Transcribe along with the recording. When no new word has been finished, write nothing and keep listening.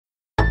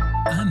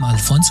I'm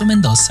Alfonso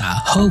Mendoza,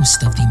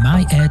 host of the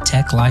My Ed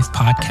Tech Life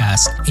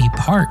podcast, a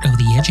part of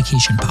the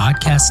Education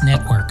Podcast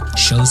Network.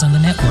 Shows on the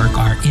network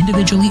are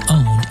individually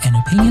owned and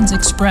opinions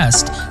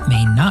expressed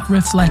may not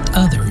reflect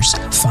others.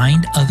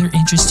 Find other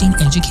interesting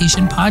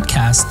education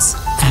podcasts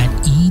at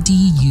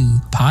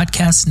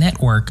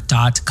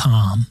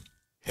edupodcastnetwork.com.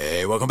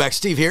 Hey, welcome back.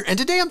 Steve here. And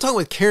today I'm talking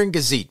with Karen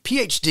Gazith,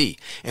 PhD,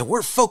 and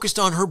we're focused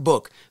on her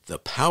book, The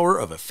Power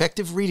of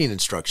Effective Reading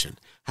Instruction,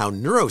 How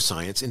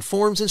Neuroscience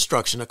Informs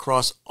Instruction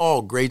Across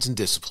All Grades and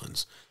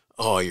Disciplines.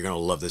 Oh, you're going to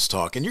love this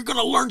talk, and you're going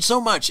to learn so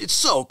much. It's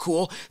so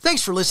cool.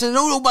 Thanks for listening.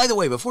 Oh, by the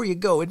way, before you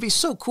go, it'd be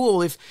so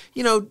cool if,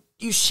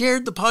 you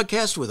shared the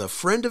podcast with a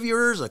friend of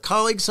yours, a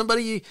colleague,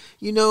 somebody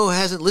you know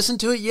hasn't listened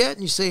to it yet,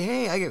 and you say,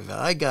 hey,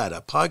 I got a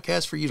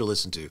podcast for you to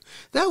listen to.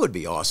 That would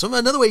be awesome.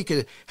 Another way you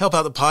could help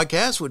out the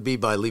podcast would be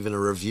by leaving a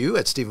review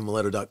at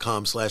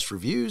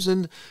stephenmiletto.com/reviews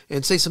and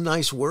say some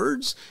nice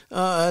words.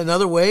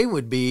 Another way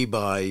would be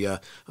by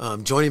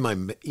joining my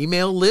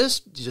email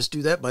list. You just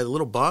do that by the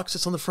little box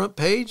that's on the front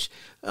page.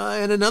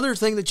 And another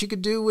thing that you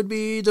could do would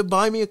be to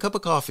buy me a cup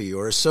of coffee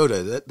or a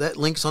soda. That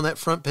link's on that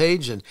front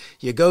page, and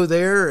you go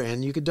there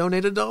and you could donate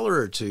 $1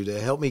 or $2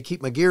 to help me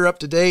keep my gear up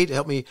to date,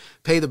 help me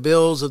pay the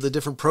bills of the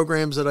different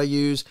programs that I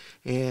use,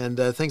 and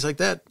things like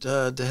that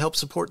to help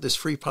support this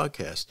free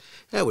podcast.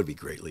 That would be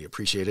greatly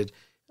appreciated.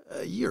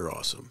 You're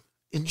awesome.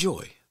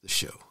 Enjoy the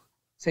show.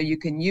 So you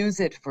can use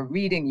it for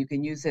reading. You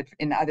can use it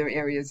in other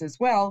areas as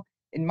well.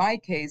 In my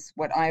case,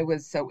 what I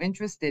was so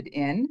interested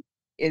in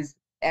is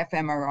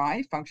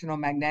fMRI, functional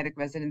magnetic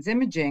resonance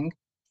imaging,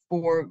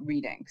 for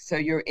reading. So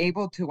you're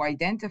able to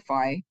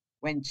identify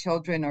when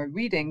children are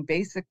reading.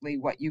 Basically,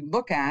 what you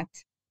look at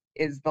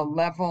is the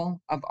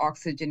level of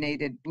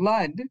oxygenated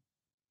blood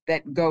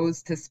that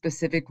goes to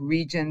specific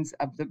regions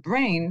of the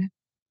brain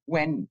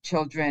when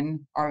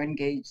children are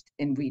engaged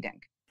in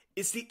reading.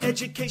 It's the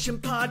Education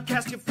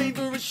Podcast, your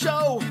favorite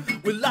show,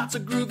 with lots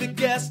of groovy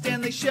guests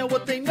and they share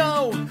what they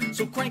know.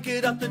 So crank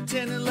it up to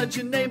 10 and let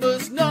your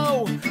neighbors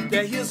know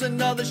that here's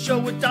another show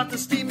with Dr.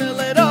 Steve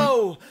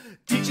Miletto.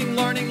 Teaching,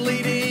 learning,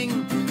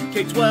 leading,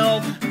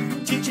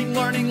 K-12. Teaching,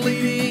 learning,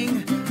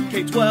 leading,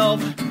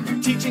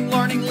 K-12. Teaching,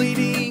 learning,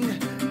 leading,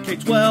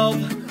 K-12.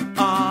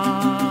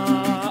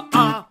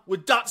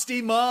 With Dr.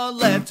 Steve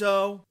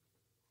Miletto.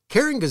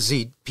 Karen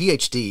Gazith,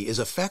 PhD, is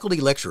a faculty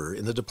lecturer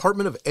in the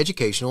Department of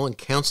Educational and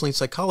Counseling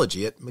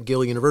Psychology at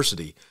McGill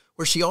University,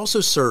 where she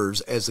also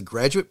serves as the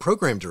Graduate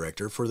Program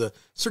Director for the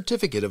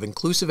Certificate of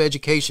Inclusive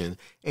Education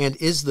and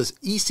is the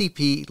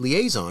ECP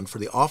liaison for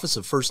the Office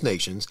of First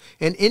Nations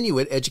and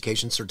Inuit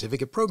Education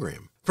Certificate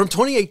Program. From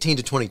 2018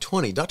 to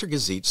 2020, Dr.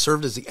 Gazith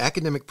served as the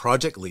Academic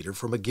Project Leader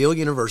for McGill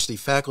University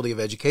Faculty of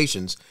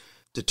Education's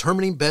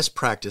Determining Best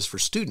Practice for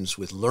Students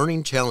with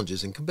Learning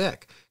Challenges in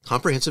Quebec,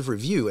 Comprehensive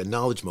Review and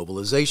Knowledge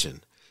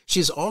Mobilization. She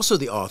is also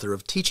the author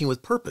of Teaching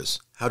with Purpose,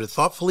 How to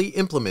Thoughtfully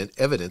Implement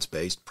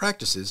Evidence-Based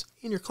Practices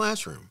in Your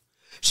Classroom.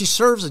 She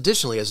serves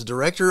additionally as a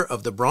director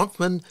of the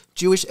Bronfman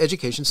Jewish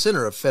Education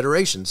Center of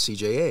Federation,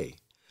 CJA.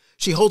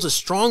 She holds a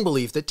strong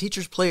belief that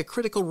teachers play a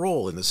critical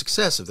role in the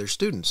success of their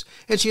students,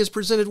 and she has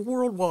presented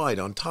worldwide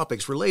on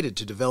topics related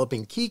to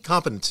developing key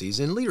competencies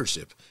in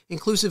leadership,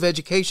 inclusive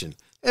education,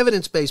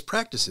 evidence-based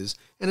practices,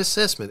 and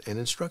assessment and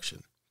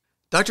instruction.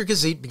 Dr.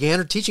 Gazith began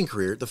her teaching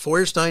career at the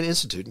Feuerstein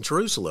Institute in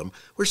Jerusalem,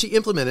 where she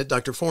implemented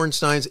Dr.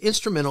 Feuerstein's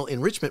instrumental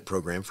enrichment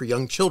program for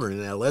young children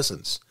and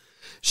adolescents.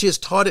 She has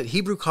taught at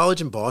Hebrew College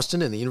in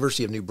Boston and the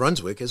University of New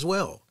Brunswick as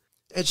well.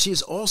 And she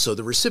is also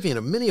the recipient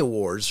of many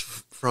awards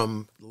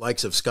from the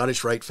likes of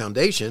Scottish Rite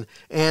Foundation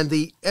and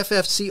the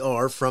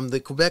FFCR from the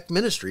Quebec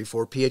Ministry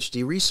for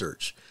PhD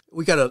research.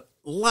 We got a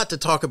lot to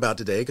talk about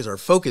today because our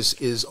focus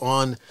is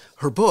on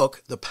her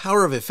book, The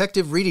Power of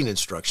Effective Reading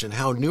Instruction,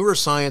 How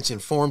Neuroscience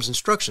Informs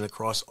Instruction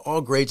Across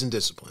All Grades and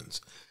Disciplines.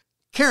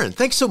 Karen,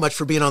 thanks so much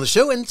for being on the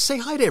show, and say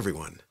hi to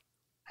everyone.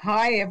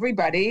 Hi,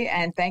 everybody,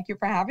 and thank you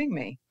for having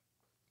me.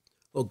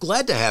 Well,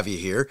 glad to have you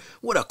here.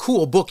 What a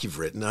cool book you've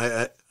written.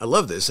 I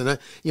love this. And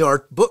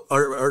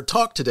our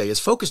talk today is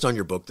focused on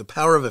your book, The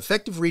Power of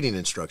Effective Reading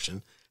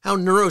Instruction, How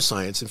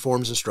Neuroscience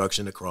Informs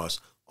Instruction Across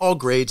All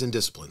Grades and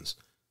Disciplines.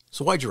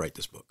 So why'd you write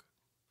this book?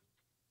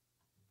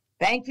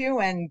 Thank you,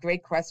 and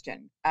great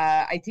question.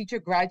 I teach a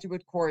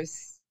graduate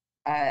course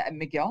at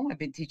McGill. I've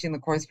been teaching the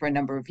course for a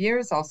number of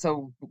years,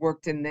 also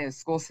worked in the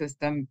school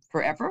system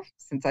forever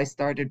since I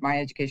started my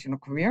educational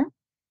career.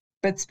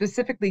 But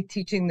specifically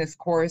teaching this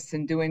course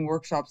and doing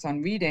workshops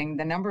on reading,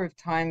 the number of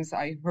times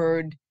I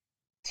heard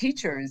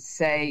teachers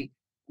say,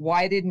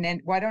 why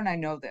don't I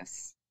know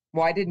this?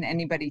 Why didn't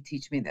anybody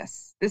teach me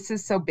this? This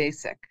is so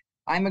basic.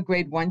 I'm a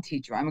grade 1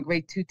 teacher. I'm a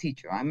grade 2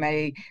 teacher. I'm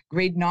a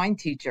grade 9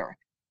 teacher,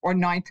 or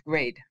 9th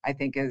grade, I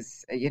think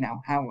is,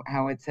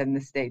 how it's in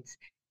the States.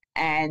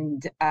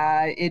 And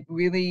it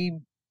really,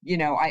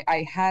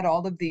 I had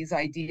all of these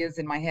ideas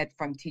in my head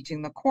from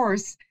teaching the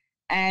course,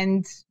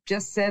 and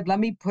just said, let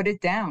me put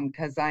it down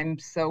because I'm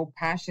so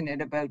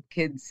passionate about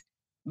kids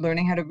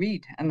learning how to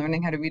read and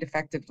learning how to read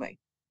effectively.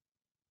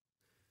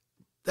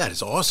 That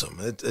is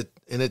awesome.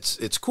 And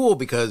it's cool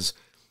because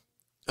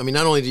I mean,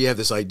 not only do you have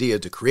this idea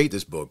to create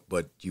this book,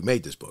 but you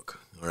made this book.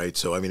 All right.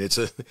 So, I mean, it's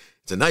a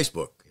nice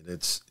book, and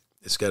it's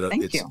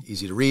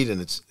easy to read, and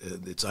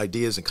its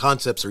ideas and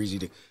concepts are easy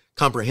to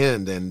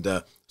comprehend.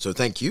 And so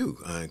thank you.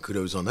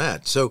 Kudos on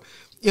that. So,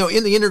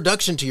 in the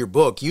introduction to your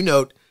book, you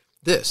note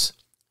this: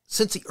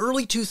 since the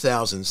early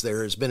 2000s,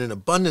 there has been an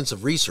abundance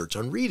of research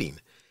on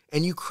reading,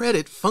 and you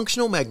credit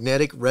functional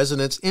magnetic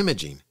resonance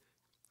imaging.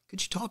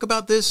 Could you talk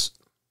about this?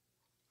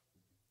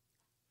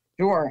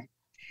 Sure.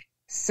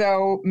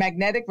 So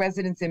magnetic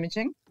resonance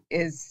imaging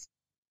is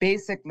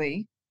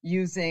basically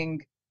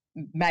using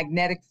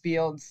magnetic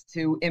fields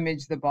to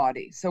image the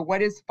body. So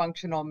what is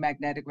functional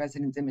magnetic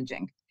resonance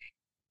imaging?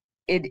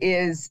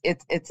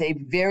 It's a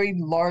very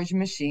large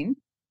machine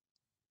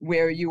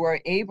where you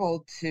are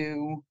able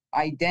to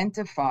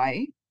identify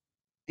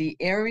the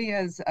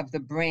areas of the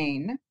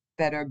brain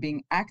that are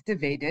being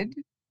activated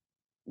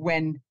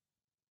when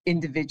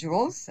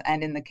individuals,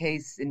 and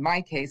in my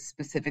case,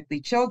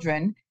 specifically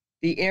children,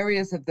 the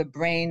areas of the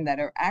brain that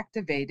are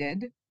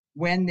activated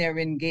when they're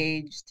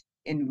engaged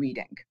in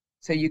reading.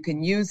 So you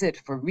can use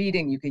it for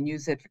reading, you can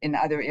use it in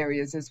other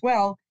areas as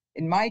well.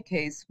 In my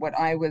case, what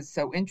I was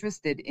so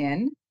interested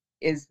in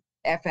is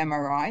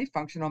fMRI,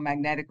 functional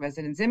magnetic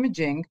resonance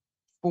imaging,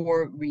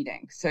 for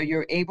reading. So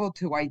you're able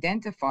to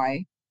identify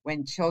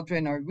when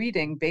children are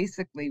reading,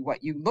 basically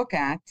what you look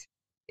at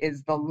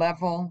is the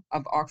level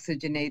of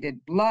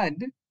oxygenated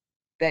blood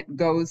that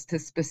goes to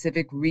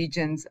specific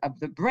regions of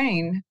the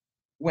brain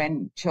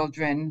when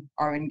children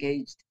are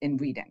engaged in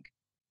reading.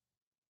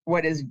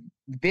 What is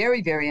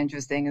very, very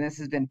interesting, and this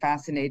has been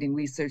fascinating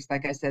research,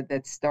 like I said,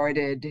 that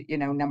started, a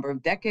number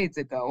of decades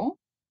ago,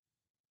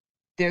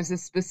 there's a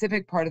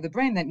specific part of the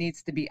brain that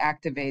needs to be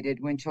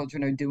activated when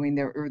children are doing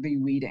their early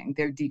reading,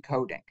 their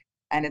decoding.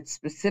 And it's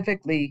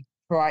specifically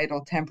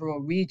parietal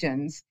temporal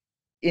regions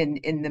in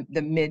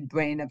the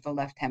midbrain of the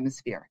left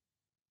hemisphere.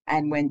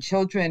 And when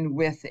children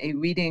with a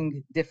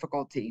reading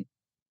difficulty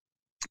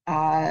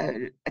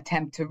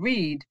attempt to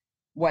read,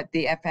 what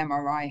the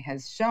fMRI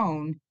has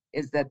shown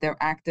is that they're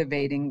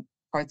activating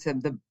parts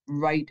of the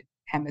right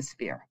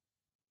hemisphere,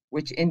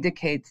 which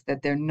indicates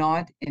that they're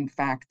not, in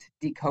fact,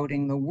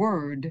 decoding the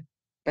word,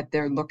 but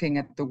they're looking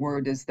at the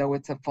word as though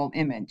it's a full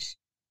image,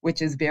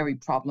 which is very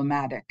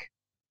problematic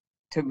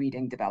to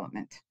reading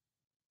development.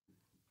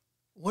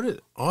 What an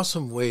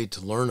awesome way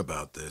to learn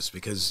about this,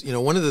 because,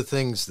 one of the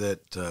things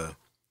that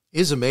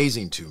is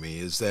amazing to me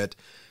is that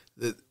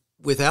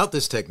without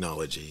this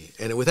technology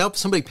and without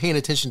somebody paying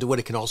attention to what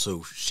it can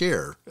also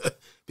share,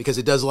 because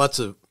it does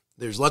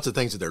there's lots of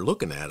things that they're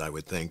looking at, I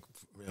would think,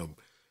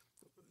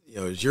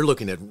 as you're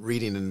looking at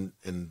reading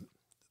and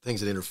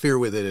things that interfere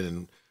with it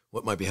and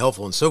what might be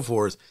helpful and so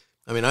forth.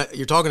 I mean,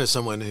 you're talking to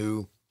someone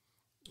who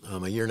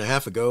a year and a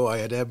half ago, I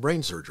had to have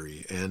brain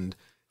surgery, and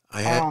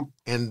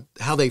and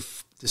how they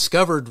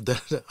discovered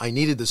that I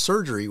needed the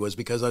surgery was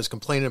because I was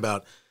complaining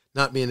about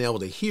not being able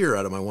to hear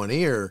out of my one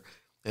ear.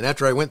 And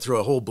after I went through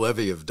a whole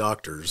bevy of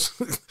doctors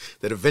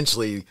that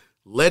eventually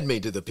led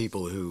me to the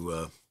people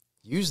who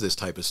use this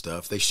type of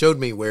stuff, they showed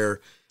me where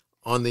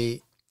on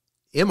the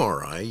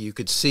MRI, you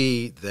could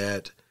see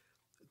that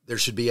there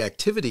should be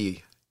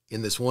activity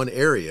in this one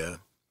area,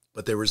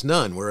 but there was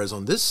none. Whereas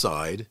on this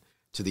side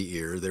to the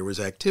ear, there was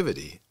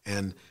activity.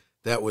 And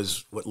that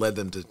was what led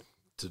them to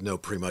know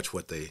pretty much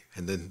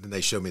and then they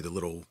showed me the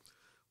little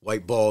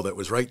white ball that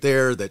was right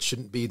there that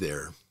shouldn't be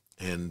there.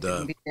 And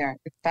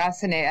it's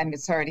fascinating. I'm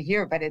sorry to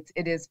hear, but it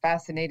is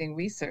fascinating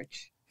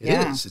research. It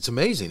is. It's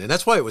amazing. And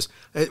that's why it was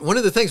one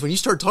of the things when you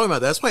started talking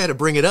about that, that's why I had to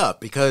bring it up,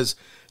 because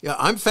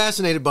I'm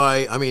fascinated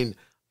by,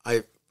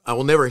 I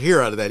will never hear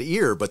out of that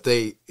ear, but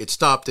it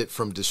stopped it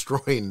from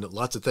destroying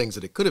lots of things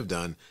that it could have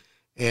done.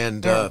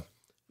 And so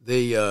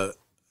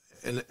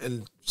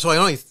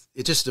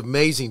it's just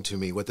amazing to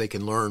me what they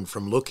can learn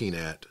from looking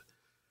at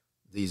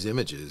these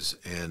images,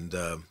 and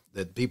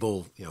that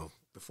people,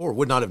 before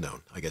would not have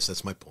known. I guess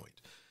that's my point.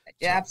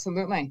 Yeah,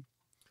 absolutely.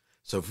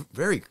 So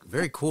very,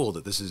 very cool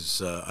that this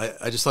is,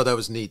 I just thought that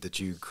was neat that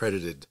you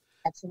credited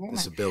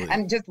this ability.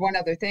 And just one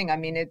other thing,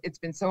 it's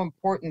been so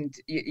important,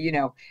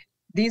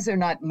 these are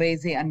not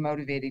lazy,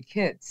 unmotivated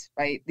kids,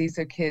 right? These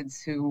are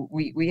kids who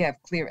we have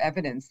clear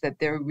evidence that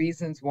there are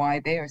reasons why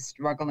they are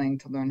struggling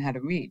to learn how to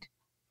read.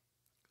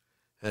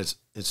 It's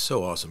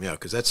so awesome. Yeah.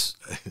 Cause that's,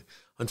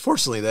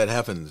 unfortunately that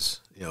happens,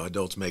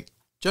 adults make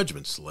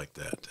judgments like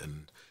that.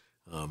 And,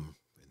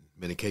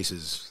 in many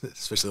cases,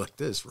 especially like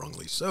this,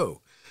 wrongly so.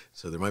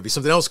 So there might be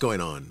something else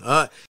going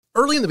on.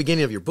 Early in the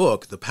beginning of your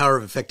book, The Power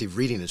of Effective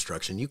Reading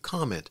Instruction, you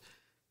comment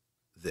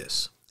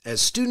this: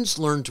 as students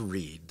learn to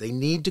read, they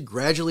need to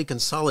gradually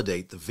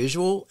consolidate the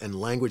visual and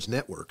language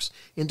networks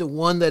into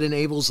one that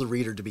enables the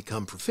reader to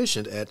become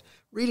proficient at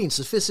reading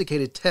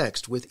sophisticated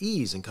text with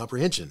ease and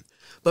comprehension.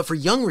 But for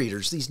young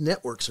readers, these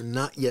networks are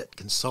not yet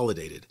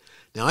consolidated.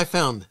 Now, I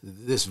found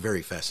this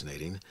very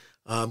fascinating.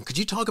 Could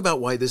you talk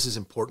about why this is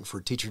important for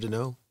a teacher to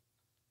know?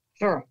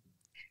 Sure.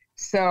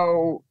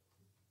 So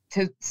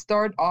to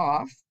start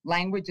off,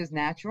 language is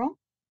natural.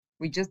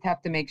 We just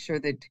have to make sure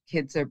that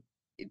kids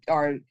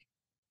are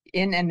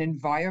in an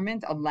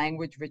environment, a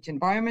language-rich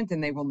environment,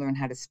 and they will learn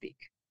how to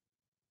speak.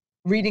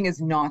 Reading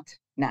is not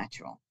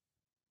natural.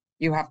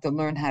 You have to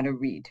learn how to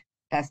read.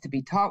 It has to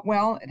be taught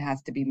well, it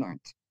has to be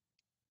learned.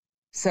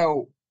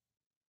 So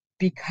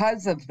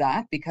because of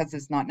that, because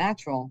it's not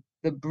natural,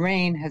 the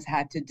brain has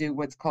had to do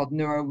what's called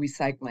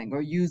neurorecycling,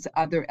 or use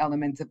other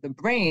elements of the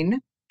brain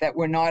that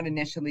were not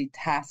initially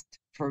tasked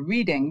for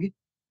reading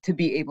to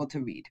be able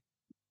to read.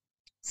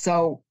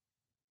 So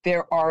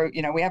there are,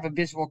 we have a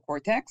visual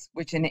cortex,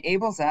 which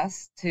enables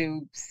us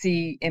to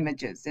see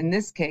images. In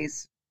this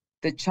case,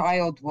 the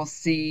child will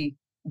see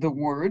the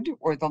word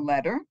or the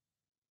letter,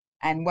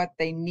 and what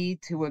they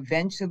need to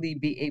eventually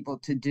be able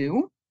to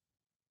do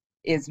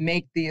is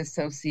make the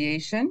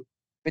association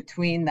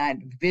between that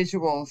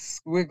visual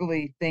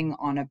squiggly thing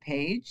on a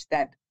page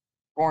that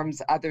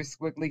forms other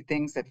squiggly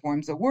things that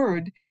forms a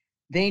word.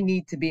 They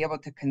need to be able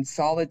to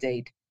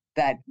consolidate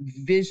that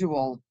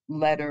visual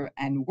letter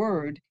and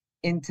word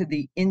into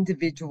the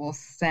individual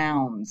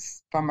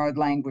sounds from our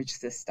language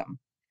system.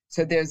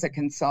 So there's a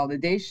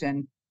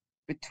consolidation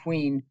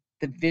between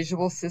the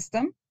visual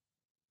system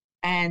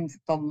and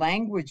the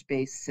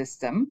language-based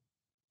system,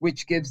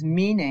 which gives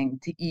meaning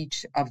to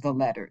each of the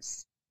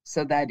letters.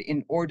 So that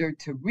in order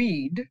to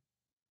read,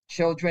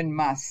 children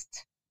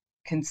must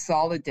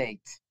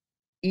consolidate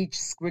each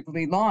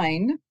squiggly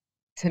line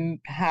to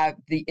have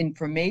the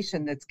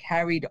information that's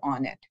carried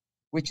on it,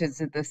 which is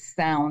the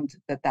sound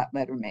that that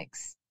letter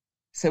makes.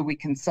 So we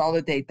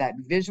consolidate that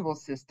visual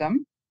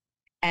system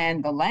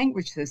and the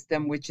language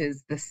system, which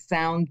is the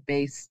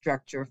sound-based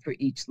structure for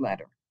each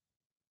letter.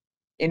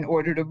 In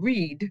order to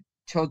read,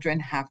 children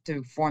have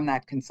to form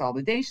that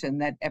consolidation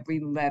that every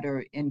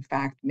letter, in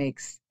fact,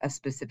 makes a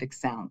specific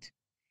sound.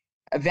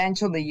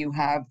 Eventually, you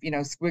have,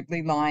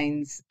 squiggly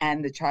lines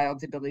and the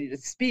child's ability to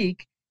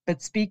speak,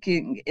 but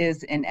speaking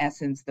is, in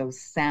essence, those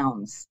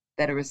sounds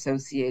that are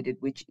associated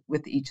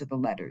with each of the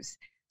letters.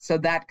 So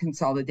that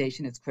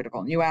consolidation is critical.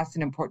 And you asked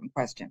an important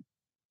question.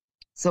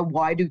 So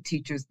why do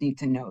teachers need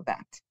to know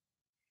that?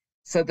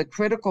 So the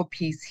critical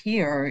piece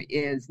here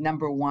is,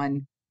 number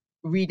one,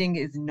 reading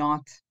is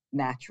not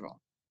natural.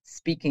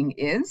 Speaking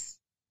is,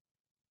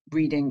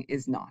 reading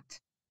is not.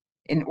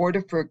 In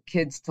order for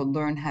kids to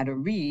learn how to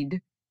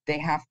read, they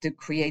have to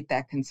create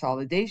that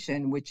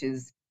consolidation, which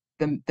is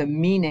the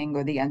meaning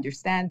or the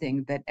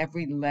understanding that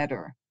every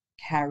letter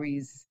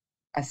carries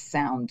a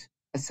sound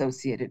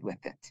associated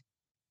with it.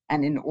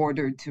 And in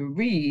order to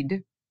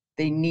read,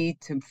 they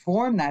need to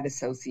form that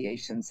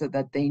association so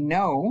that they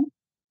know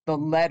the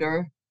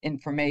letter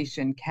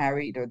information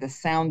carried or the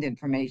sound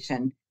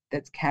information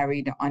that's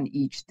carried on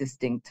each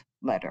distinct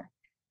letter.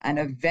 And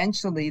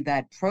eventually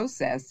that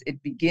process,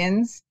 it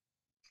begins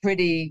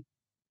pretty,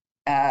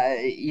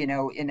 in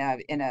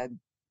a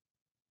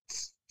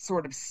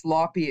sort of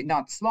sloppy,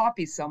 not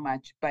sloppy so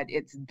much, but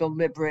it's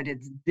deliberate.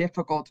 It's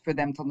difficult for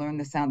them to learn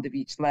the sound of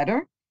each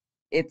letter.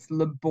 It's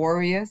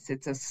laborious.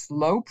 It's a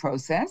slow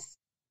process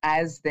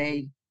as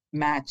they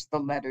match the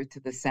letter to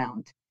the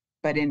sound.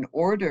 But in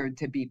order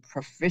to be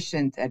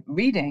proficient at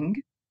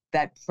reading,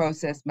 that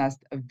process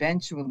must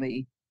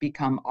eventually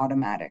become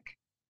automatic.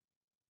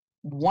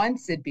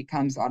 Once it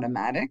becomes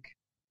automatic,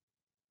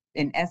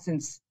 in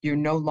essence, you're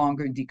no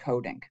longer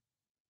decoding.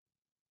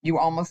 You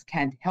almost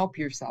can't help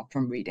yourself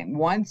from reading.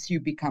 Once you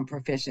become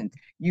proficient,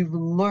 you've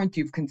learned,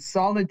 you've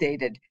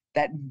consolidated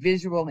that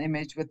visual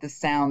image with the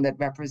sound that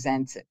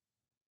represents it.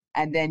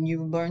 And then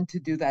you learn to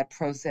do that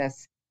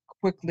process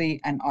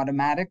quickly and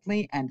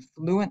automatically and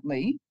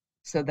fluently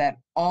so that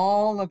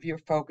all of your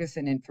focus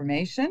and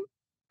information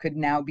could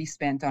now be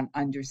spent on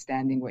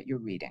understanding what you're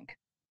reading.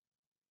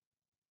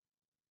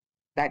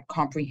 That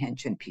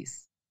comprehension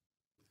piece.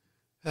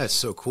 That's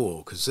so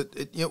cool. Because,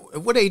 at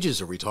what ages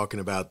are we talking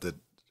about that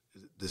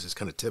this is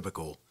kind of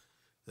typical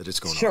that it's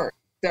going on? Sure.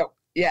 So,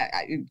 yeah,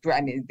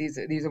 I mean, these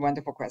are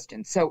wonderful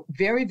questions. So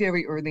very,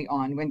 very early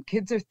on, when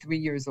kids are 3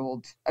 years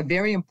old, a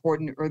very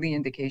important early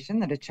indication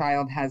that a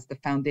child has the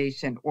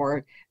foundation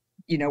or,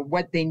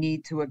 what they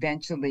need to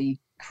eventually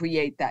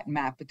create that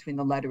map between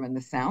the letter and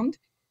the sound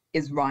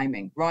is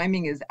rhyming.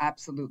 Rhyming is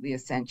absolutely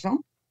essential.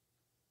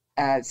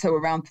 So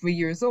around 3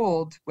 years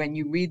old, when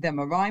you read them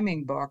a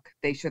rhyming book,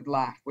 they should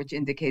laugh, which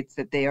indicates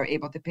that they are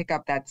able to pick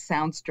up that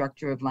sound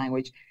structure of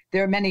language.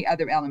 There are many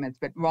other elements,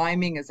 but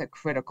rhyming is a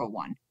critical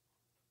one.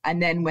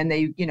 And then when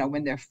they,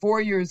 when they're 4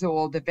 years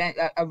old,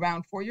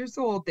 around 4 years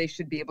old, they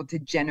should be able to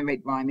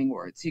generate rhyming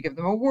words. You give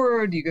them a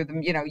word, you give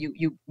them,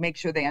 you make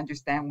sure they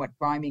understand what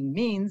rhyming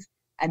means,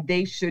 and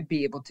they should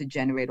be able to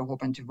generate a whole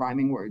bunch of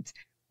rhyming words.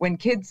 When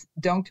kids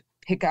don't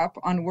pick up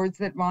on words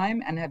that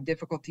rhyme and have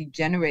difficulty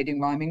generating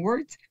rhyming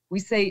words, we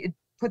say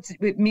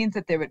it means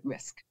that they're at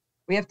risk.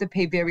 We have to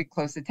pay very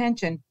close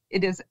attention.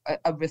 It is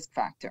a risk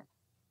factor.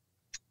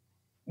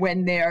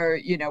 When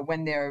they're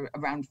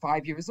around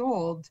 5 years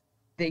old,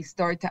 they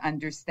start to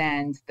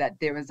understand that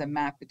there is a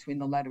map between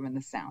the letter and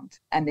the sound,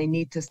 and they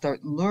need to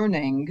start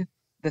learning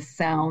the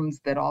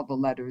sounds that all the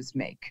letters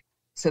make,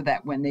 so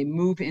that when they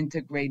move into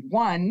grade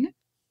 1,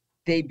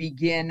 they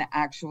begin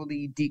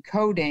actually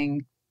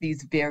decoding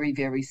these very,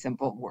 very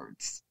simple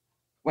words.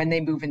 When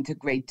they move into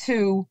grade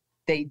 2,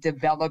 they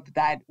develop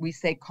that, we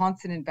say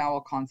consonant,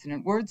 vowel,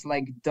 consonant words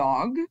like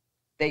dog.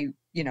 They,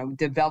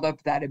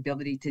 develop that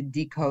ability to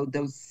decode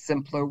those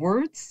simpler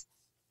words.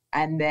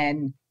 And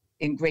then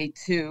in grade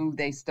 2,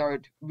 they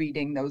start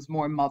reading those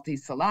more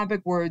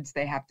multisyllabic words.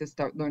 They have to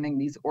start learning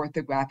these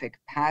orthographic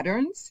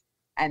patterns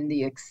and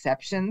the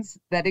exceptions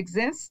that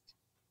exist.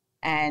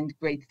 And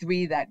grade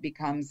 3, that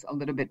becomes a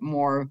little bit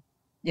more,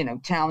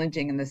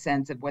 challenging in the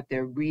sense of what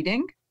they're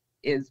reading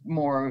is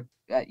more,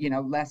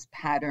 less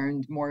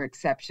patterned, more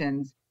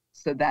exceptions,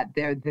 so that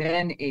they're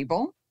then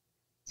able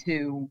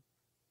to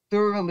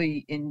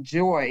thoroughly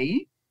enjoy,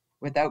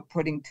 without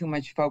putting too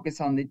much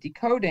focus on the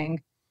decoding,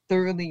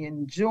 thoroughly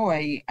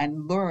enjoy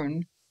and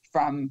learn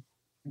from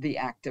the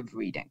act of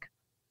reading.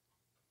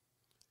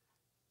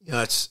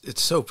 Yeah,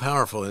 it's so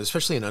powerful, and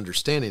especially in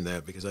understanding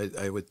that, because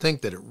I would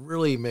think that it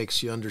really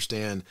makes you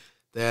understand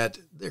that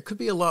there could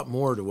be a lot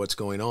more to what's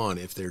going on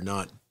if they're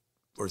not,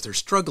 or if they're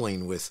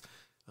struggling with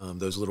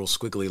those little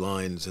squiggly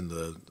lines and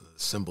the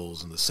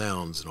symbols and the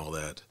sounds and all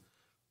that.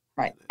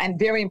 Right. And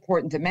very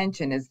important to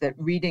mention is that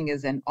reading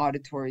is an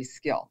auditory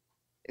skill.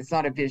 It's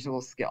not a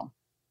visual skill.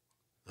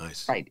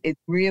 Nice. Right. It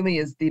really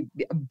is the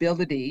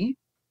ability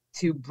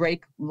to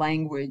break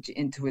language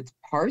into its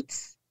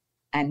parts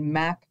and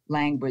map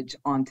language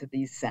onto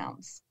these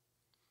sounds,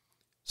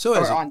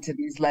 onto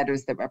these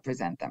letters that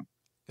represent them.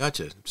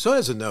 Gotcha. So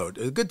as a note,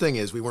 the good thing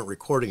is we weren't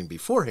recording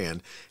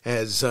beforehand,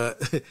 as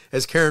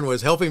Karen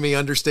was helping me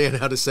understand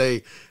how to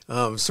say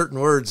certain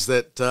words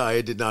that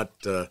I did not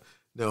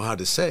know how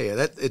to say.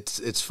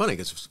 It's funny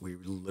because we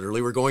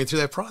literally were going through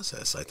that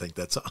process. I think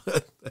that's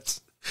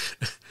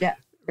yeah,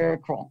 very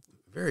cool.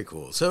 Very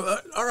cool. So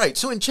all right.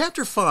 So in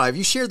chapter 5,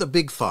 you share the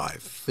big 5: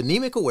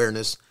 phonemic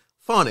awareness,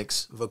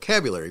 phonics,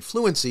 vocabulary,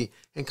 fluency,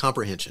 and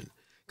comprehension.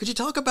 Could you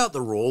talk about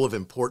the role of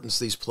importance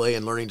these play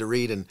in learning to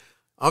read? And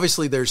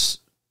obviously there's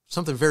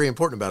something very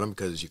important about them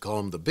because you call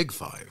them the big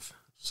 5.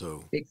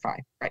 So big 5,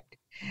 right.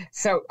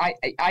 So I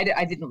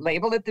didn't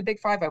label it the big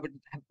 5. I would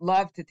have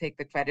loved to take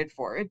the credit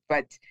for it,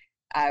 but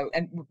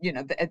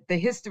the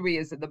history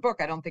is in the book.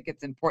 I don't think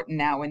it's important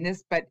now in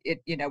this, but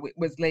it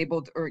was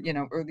labeled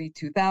early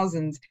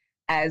 2000s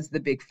as the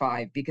big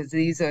 5 because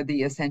these are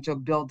the essential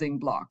building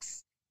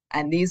blocks.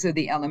 And these are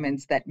the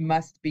elements that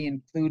must be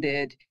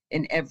included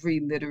in every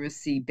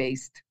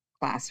literacy-based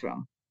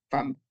classroom,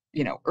 from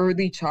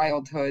early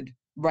childhood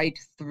right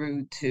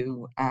through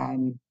to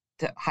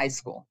high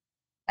school,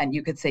 and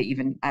you could say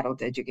even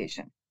adult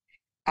education.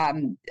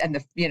 And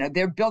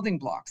they're building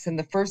blocks. And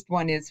the first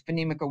one is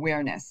phonemic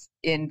awareness.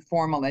 In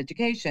formal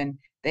education,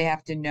 they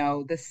have to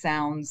know the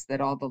sounds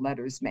that all the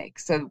letters make.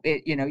 So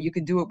you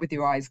can do it with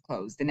your eyes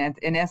closed. And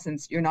in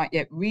essence, you're not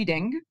yet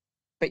reading,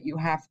 but you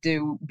have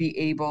to be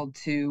able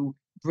to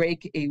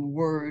break a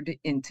word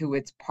into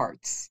its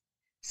parts.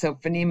 So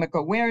phonemic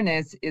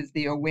awareness is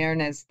the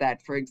awareness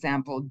that, for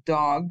example,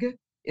 dog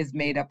is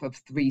made up of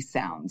 3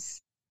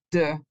 sounds,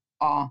 d,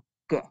 a,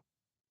 g.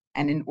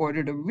 And in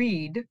order to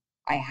read,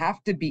 I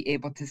have to be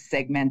able to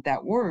segment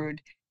that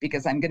word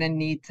because I'm going to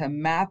need to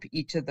map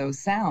each of those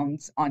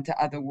sounds onto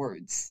other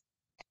words,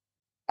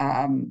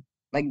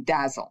 like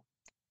dazzle.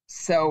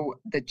 So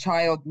the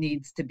child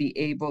needs to be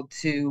able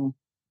to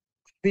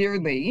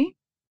clearly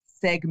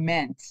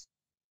segment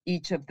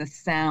each of the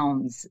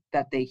sounds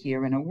that they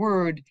hear in a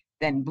word,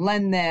 then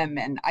blend them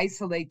and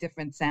isolate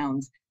different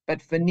sounds. But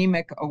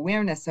phonemic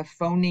awareness, a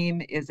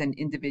phoneme is an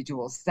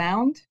individual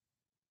sound,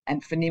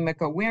 and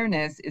phonemic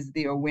awareness is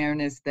the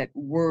awareness that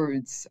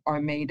words are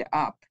made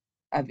up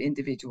of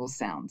individual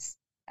sounds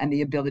and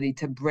the ability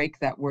to break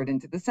that word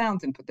into the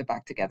sounds and put them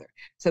back together.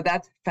 So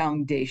that's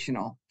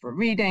foundational for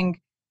reading,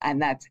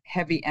 and that's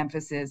heavy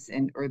emphasis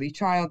in early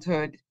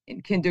childhood,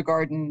 in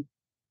kindergarten,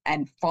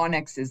 and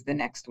phonics is the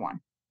next one.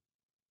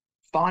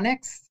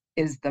 Phonics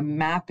is the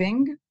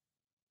mapping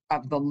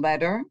of the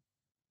letter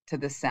to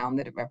the sound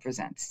that it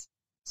represents.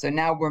 So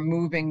now we're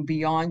moving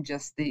beyond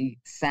just the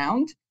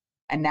sound,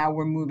 and now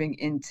we're moving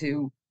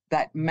into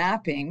that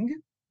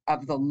mapping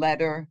of the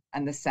letter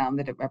and the sound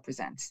that it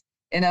represents.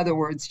 In other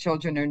words,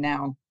 children are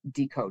now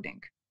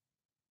decoding.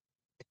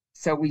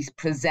 So we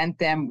present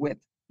them with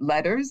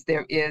letters.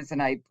 There is,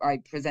 and I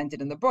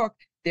presented in the book,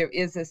 there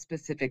is a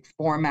specific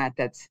format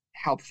that's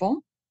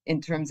helpful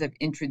in terms of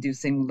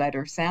introducing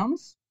letter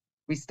sounds.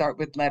 We start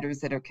with letters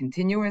that are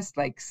continuous,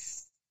 like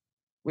S,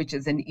 which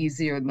is an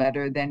easier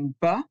letter than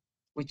B,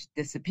 which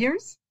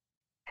disappears.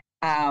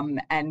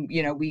 And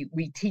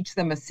we teach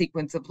them a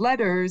sequence of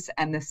letters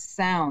and the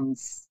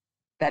sounds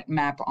that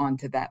map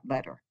onto that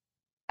letter.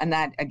 And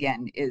that,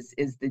 again, is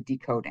the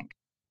decoding.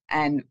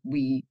 And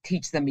we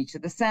teach them each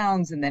of the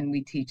sounds, and then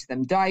we teach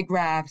them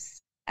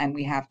digraphs, and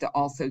we have to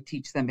also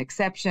teach them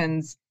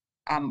exceptions.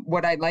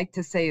 What I like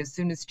to say, as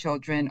soon as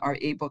children are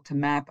able to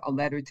map a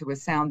letter to a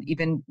sound,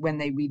 even when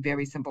they read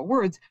very simple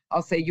words,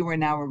 I'll say, you are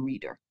now a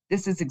reader.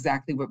 This is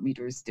exactly what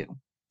readers do,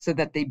 so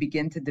that they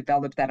begin to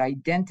develop that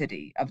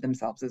identity of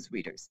themselves as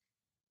readers.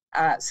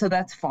 So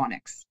that's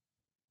phonics.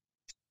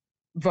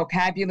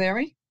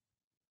 Vocabulary,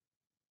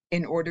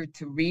 in order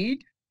to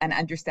read and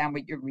understand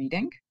what you're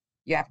reading,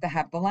 You have to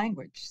have the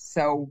language.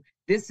 So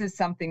this is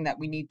something that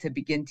we need to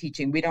begin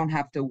teaching. We don't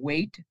have to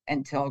wait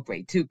until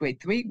grade 2, grade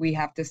 3. We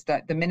have to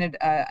start the minute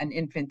an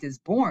infant is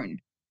born.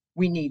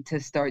 We need to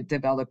start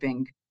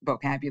developing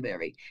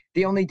vocabulary.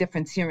 The only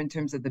difference here in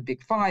terms of the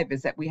big 5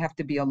 is that we have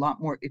to be a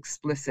lot more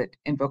explicit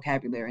in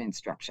vocabulary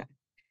instruction.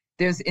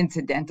 There's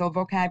incidental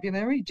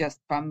vocabulary just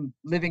from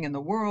living in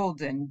the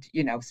world and,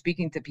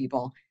 speaking to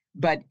people.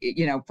 But,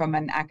 from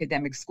an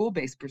academic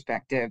school-based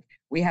perspective,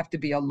 we have to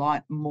be a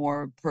lot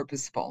more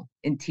purposeful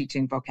in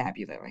teaching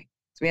vocabulary.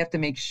 So we have to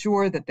make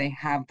sure that they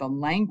have the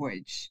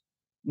language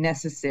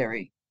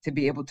necessary to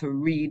be able to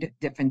read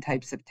different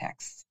types of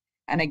texts.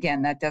 And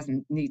again, that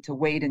doesn't need to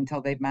wait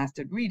until they've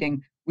mastered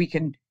reading. We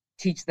can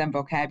teach them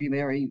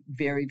vocabulary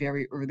very,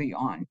 very early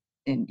on.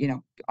 And,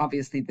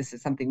 obviously, this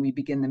is something we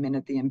begin the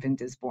minute the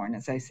infant is born,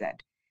 as I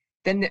said.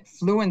 Then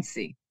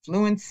fluency.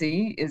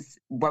 Fluency is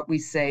what we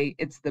say,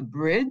 it's the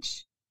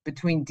bridge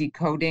between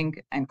decoding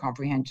and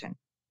comprehension.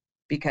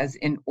 Because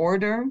in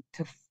order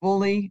to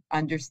fully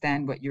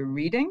understand what you're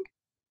reading,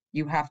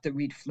 you have to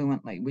read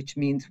fluently, which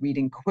means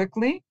reading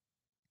quickly,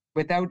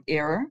 without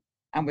error,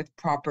 and with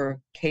proper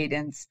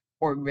cadence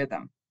or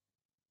rhythm.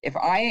 If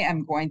I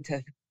am going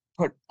to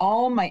put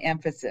all my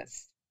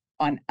emphasis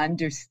on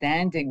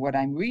understanding what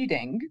I'm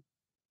reading,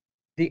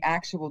 the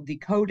actual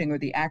decoding or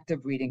the act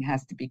of reading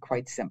has to be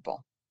quite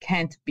simple,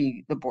 can't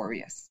be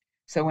laborious.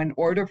 So in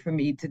order for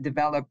me to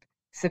develop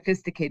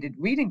sophisticated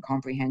reading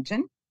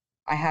comprehension,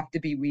 I have to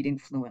be reading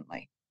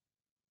fluently,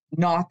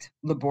 not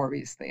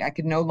laboriously. I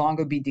could no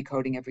longer be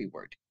decoding every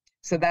word.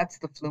 So that's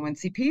the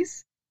fluency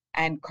piece.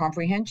 And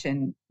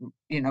comprehension,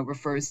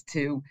 refers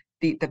to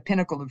the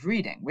pinnacle of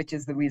reading, which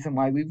is the reason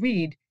why we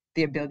read,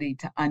 the ability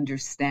to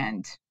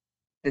understand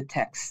the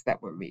texts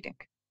that we're reading.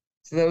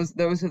 So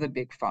those are the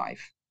big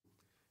 5.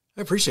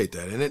 I appreciate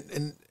that.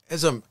 And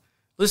as I'm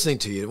listening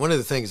to you, one of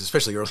the things,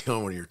 especially early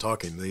on when you're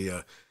talking,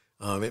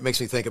 it makes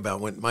me think about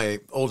when my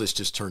oldest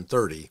just turned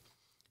 30.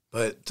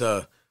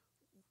 But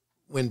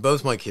when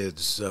both my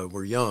kids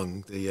were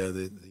young,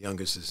 the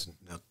youngest is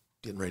now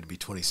getting ready to be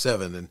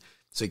 27, and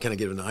so you kind of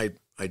get an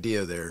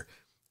idea there.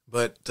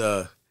 But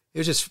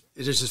it's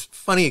just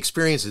funny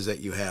experiences that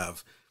you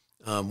have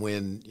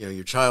when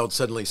your child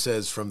suddenly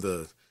says from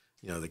the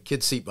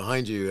kid seat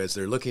behind you as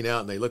they're looking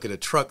out and they look at a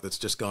truck that's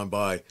just gone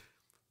by,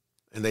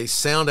 and they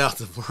sound out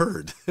the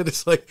word, and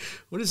it's like,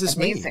 what does this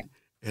mean?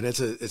 And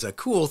it's a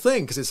cool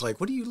thing because it's like,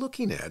 what are you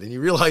looking at? And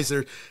you realize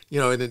and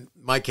in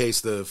my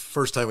case, the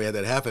first time we had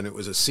that happen, it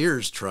was a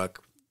Sears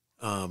truck,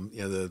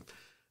 the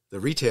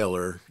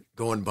retailer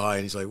going by,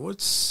 and he's like,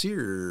 what's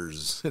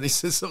Sears? And he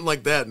says something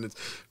like that, and it's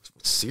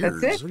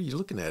Sears. What are you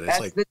looking at? That's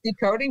like the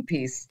decoding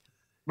piece,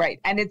 right?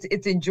 And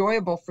it's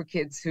enjoyable for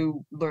kids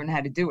who learn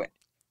how to do it.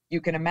 You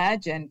can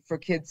imagine for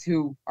kids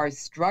who are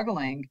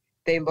struggling,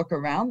 they look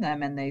around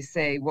them and they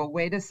say, well,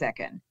 wait a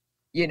second.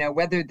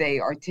 Whether they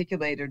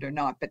articulate it or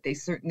not, but they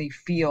certainly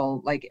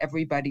feel like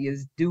everybody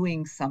is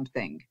doing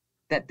something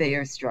that they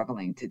are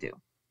struggling to do.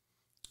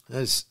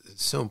 That is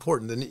so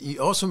important. And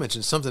you also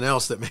mentioned something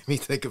else that made me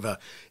think about,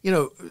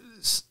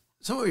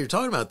 some of what you're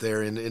talking about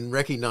there in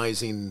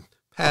recognizing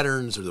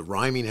patterns or the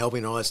rhyming,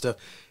 helping, all that stuff.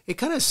 It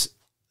kind of,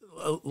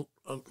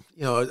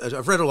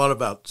 I've read a lot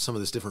about some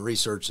of this different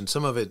research, and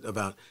some of it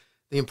about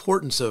the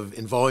importance of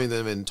involving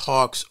them in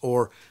talks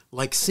or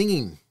like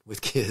singing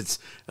with kids,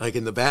 like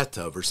in the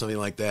bathtub or something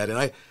like that. And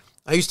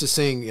I used to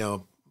sing,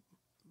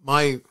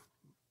 my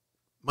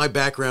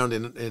background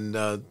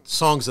in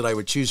songs that I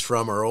would choose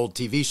from are old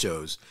TV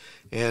shows.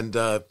 And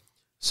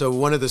so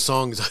one of the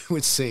songs I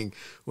would sing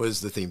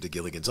was the theme to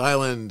Gilligan's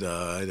Island.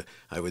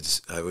 I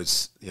was,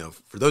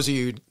 for those of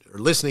you who are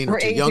listening or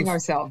too young, aging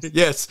ourselves.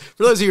 Yes,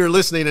 for those of you who are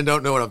listening and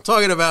don't know what I'm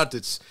talking about,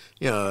 it's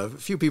a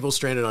few people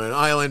stranded on an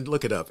island.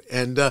 Look it up.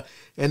 And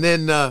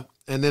then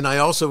I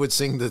also would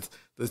sing the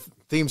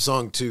theme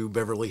song to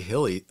Beverly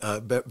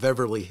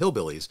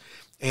Hillbillies.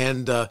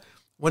 And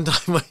one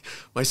time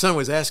my son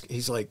was asking,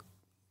 he's like,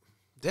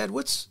 Dad,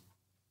 what's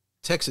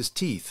Texas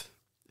Teeth?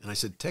 And I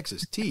said,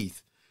 Texas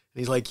Teeth? And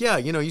he's like, yeah,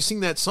 you sing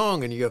that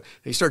song, and and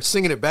he starts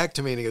singing it back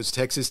to me, and he goes,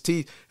 Texas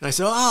Teeth. And I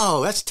said,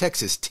 oh, that's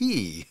Texas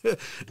tea,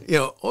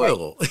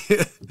 oil.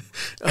 Right.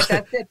 But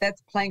that's it.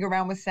 That's playing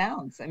around with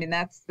sounds. I mean,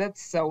 that's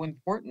so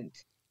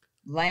important.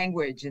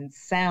 Language and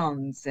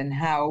sounds and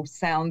how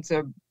sounds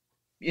are,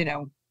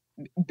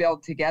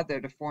 built together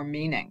to form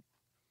meaning.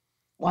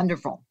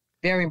 Wonderful.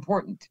 Very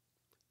important.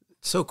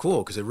 So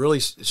cool, because it really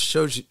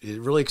shows you,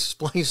 it really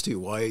explains to you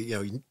why,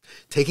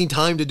 taking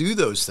time to do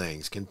those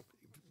things can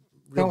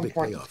really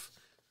pay off.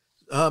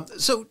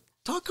 So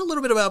talk a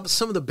little bit about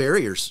some of the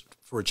barriers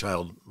for a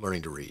child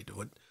learning to read.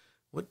 What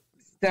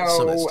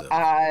some of that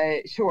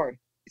stuff? Sure.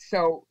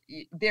 So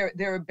there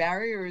are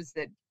barriers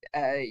that,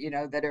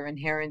 that are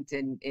inherent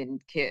in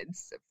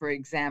kids. For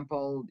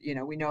example,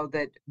 we know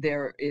that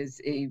there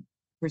is a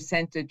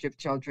percentage of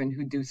children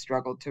who do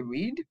struggle to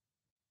read.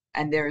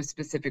 And there are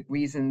specific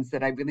reasons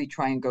that I really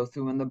try and go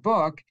through in the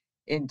book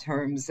in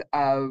terms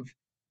of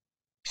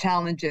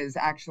challenges,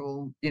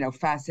 actual,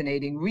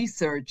 fascinating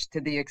research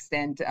to the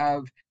extent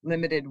of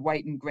limited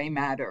white and gray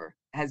matter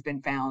has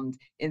been found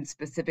in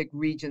specific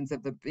regions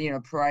of the,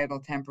 parietal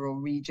temporal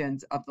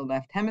regions of the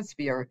left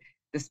hemisphere,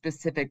 the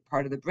specific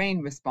part of the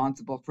brain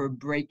responsible for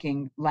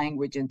breaking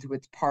language into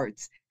its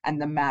parts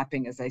and the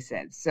mapping, as I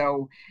said.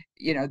 So,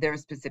 there are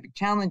specific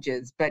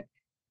challenges, but,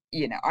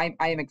 I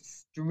am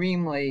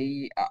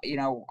extremely,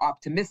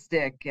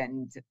 optimistic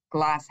and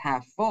glass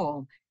half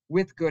full.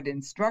 With good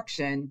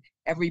instruction,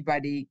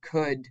 everybody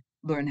could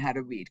learn how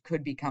to read,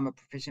 could become a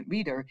proficient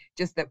reader,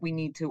 just that we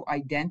need to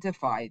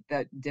identify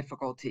the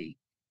difficulty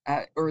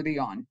early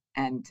on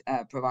and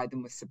provide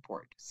them with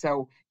support.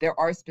 So there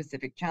are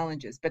specific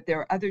challenges, but there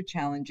are other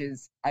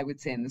challenges, I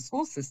would say, in the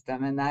school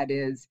system, and that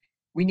is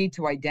we need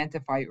to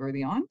identify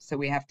early on. So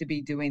we have to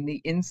be doing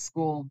the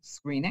in-school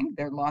screening.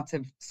 There are lots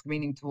of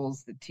screening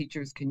tools that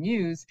teachers can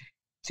use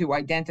to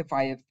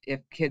identify if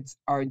kids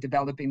are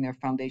developing their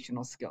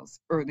foundational skills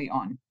early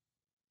on.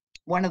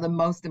 One of the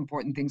most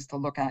important things to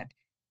look at,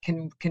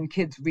 can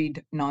kids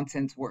read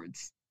nonsense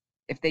words?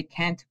 If they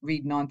can't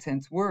read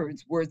nonsense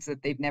words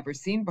that they've never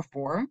seen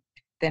before,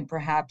 then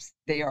perhaps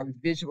they are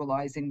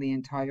visualizing the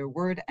entire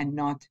word and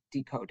not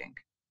decoding.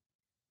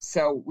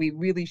 So we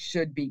really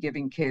should be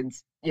giving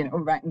kids,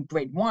 right in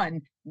grade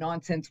 1,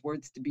 nonsense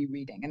words to be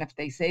reading. And if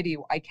they say to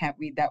you, I can't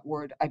read that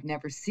word, I've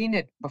never seen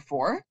it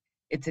before,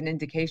 it's an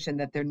indication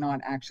that they're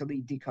not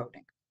actually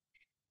decoding.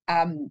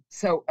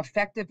 So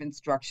effective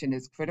instruction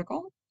is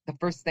critical. The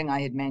first thing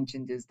I had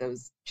mentioned is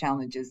those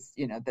challenges,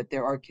 that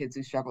there are kids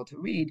who struggle to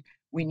read.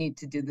 We need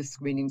to do the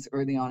screenings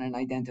early on and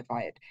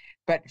identify it.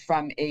 But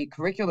from a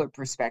curricular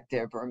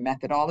perspective or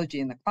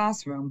methodology in the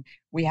classroom,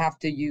 we have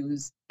to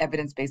use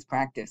evidence-based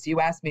practice.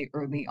 You asked me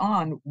early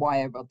on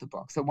why I wrote the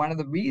book. So one of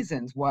the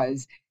reasons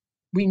was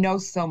we know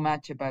so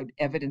much about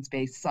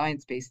evidence-based,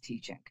 science-based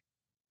teaching.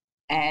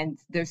 And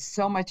there's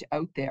so much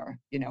out there,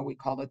 we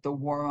call it the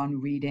war on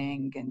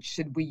reading, and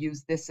should we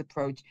use this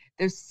approach?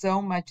 There's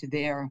so much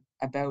there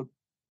about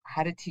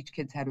how to teach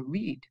kids how to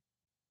read.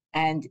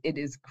 And it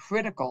is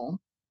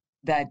critical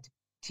that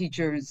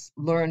teachers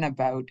learn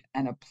about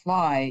and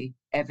apply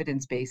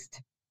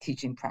evidence-based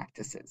teaching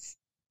practices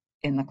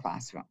in the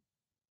classroom.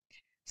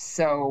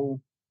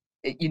 So,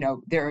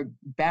 there are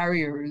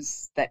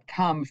barriers that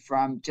come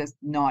from just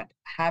not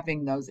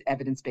having those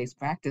evidence-based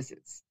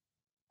practices.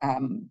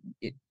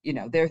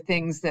 There are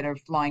things that are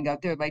flying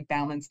out there like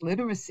balanced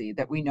literacy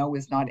that we know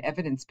is not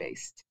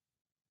evidence-based.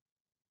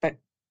 But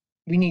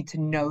we need to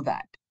know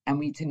that, and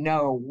we need to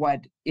know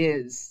what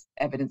is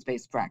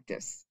evidence-based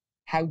practice.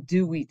 How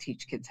do we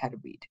teach kids how to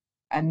read?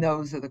 And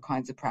those are the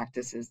kinds of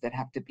practices that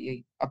have to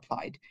be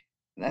applied.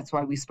 That's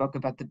why we spoke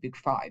about the big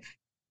 5.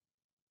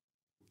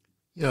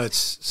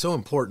 It's so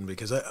important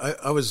because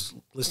I was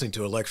listening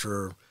to a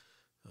lecturer,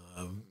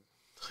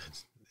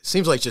 it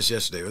seems like just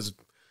yesterday, it was a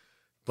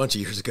bunch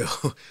of years ago,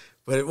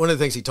 but one of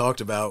the things he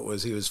talked about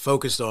was he was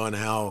focused on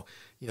how,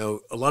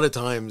 a lot of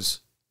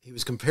times he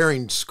was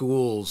comparing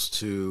schools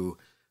to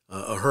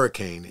a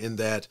hurricane, in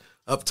that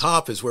up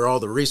top is where all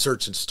the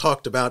research is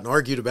talked about and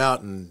argued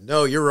about, and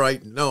no, you're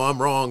right, no,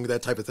 I'm wrong,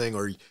 that type of thing,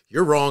 or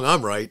you're wrong,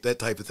 I'm right, that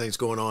type of thing's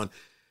going on.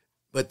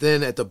 But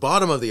then at the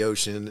bottom of the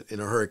ocean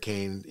in a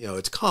hurricane,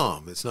 it's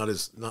calm. It's not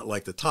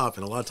like the top.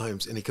 And a lot of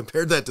times, and he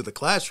compared that to the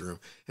classroom.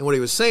 And what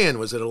he was saying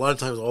was that a lot of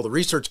times all the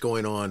research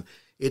going on,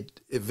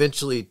 it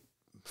eventually,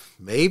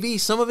 maybe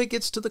some of it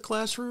gets to the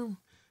classroom.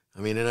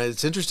 I mean, and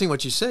it's interesting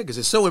what you said, because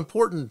it's so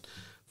important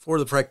for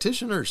the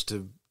practitioners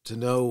to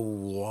know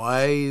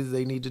why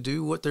they need to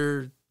do what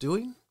they're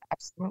doing.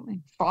 Absolutely.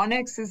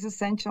 Phonics is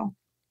essential.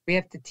 We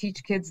have to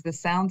teach kids the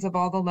sounds of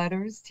all the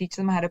letters, teach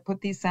them how to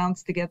put these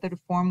sounds together to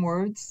form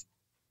words,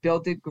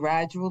 build it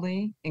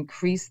gradually,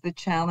 increase the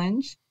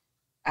challenge.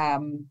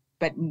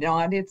 But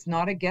it's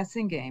not a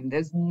guessing game.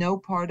 There's no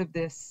part of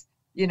this,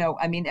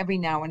 every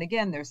now and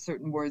again, there's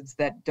certain words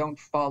that don't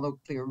follow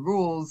clear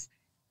rules,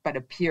 but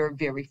appear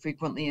very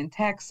frequently in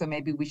text. So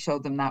maybe we show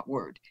them that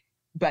word.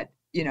 But,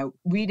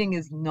 reading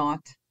is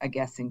not a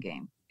guessing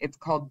game. It's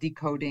called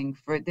decoding.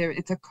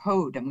 It's a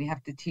code, and we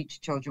have to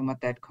teach children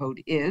what that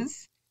code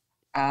is.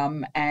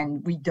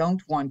 And we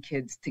don't want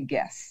kids to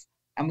guess.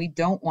 And we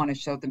don't want to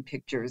show them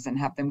pictures and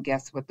have them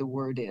guess what the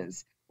word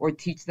is, or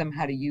teach them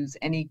how to use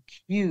any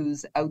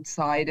cues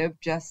outside of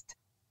just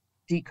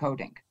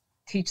decoding.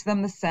 Teach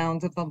them the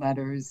sounds of the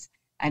letters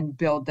and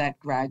build that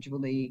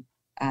gradually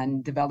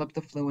and develop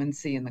the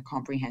fluency and the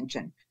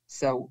comprehension.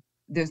 So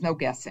there's no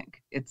guessing.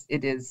 It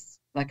is,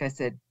 like I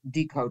said,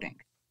 decoding.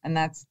 And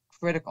that's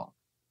critical.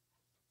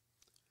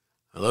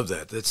 I love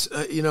that. That's,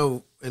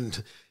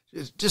 and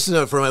just to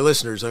know for my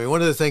listeners,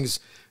 one of the things,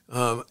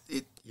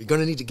 you're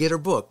going to need to get her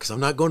book, because I'm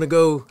not going to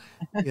go,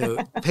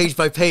 page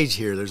by page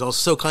here. There's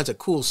also kinds of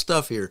cool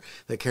stuff here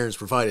that Karen's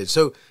provided.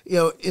 So,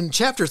 in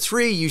chapter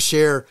 3, you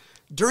share,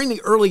 during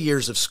the early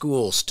years of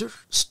school,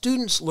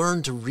 students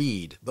learn to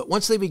read, but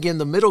once they begin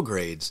the middle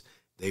grades,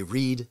 they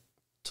read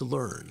to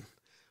learn.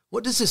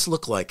 What does this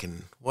look like,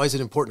 and why is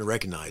it important to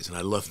recognize? And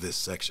I love this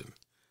section.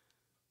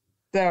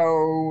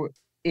 So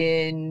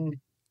in,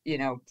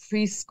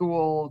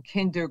 preschool,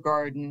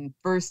 kindergarten,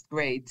 first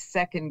grade,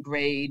 second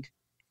grade,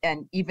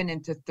 and even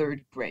into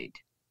third grade,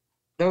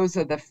 Those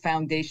are the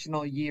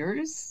foundational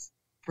years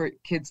for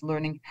kids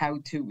learning how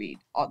to read,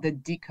 the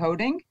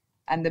decoding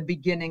and the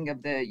beginning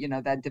of the,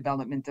 that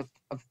development of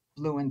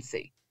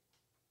fluency.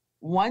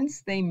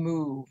 Once they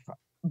move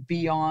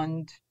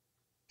beyond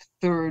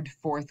third,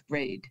 fourth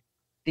grade,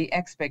 the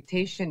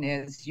expectation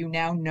is you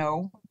now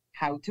know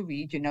how to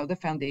read, the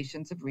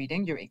foundations of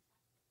reading,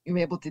 you're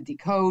able to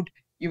decode,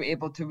 you're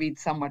able to read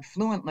somewhat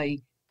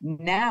fluently.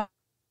 Now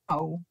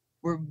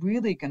we're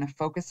really going to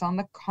focus on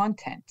the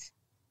content.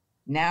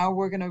 Now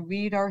we're going to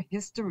read our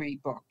history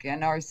book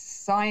and our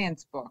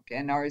science book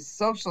and our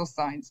social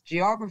science,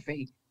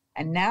 geography.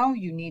 And now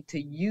you need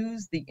to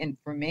use the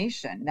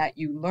information that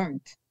you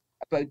learned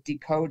about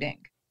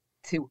decoding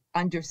to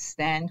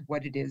understand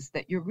what it is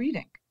that you're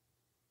reading.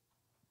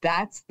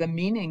 That's the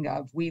meaning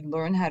of we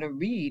learn how to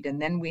read,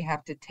 and then we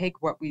have to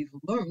take what we've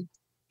learned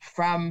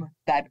from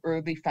that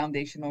early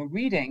foundational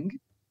reading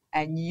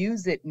and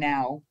use it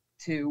now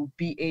to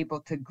be able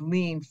to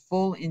glean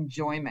full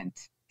enjoyment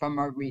from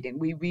our reading.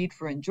 We read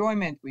for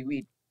enjoyment, we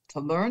read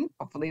to learn.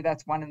 Hopefully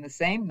that's one and the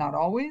same, not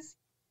always.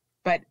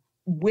 But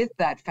with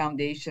that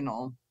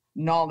foundational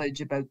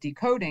knowledge about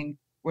decoding,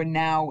 we're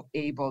now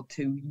able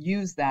to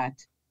use that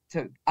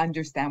to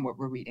understand what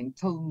we're reading,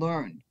 to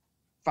learn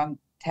from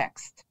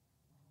text.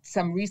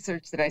 Some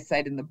research that I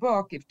cite in the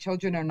book, if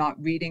children are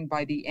not reading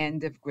by the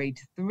end of grade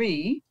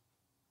 3,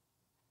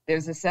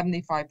 there's a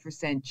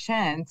 75%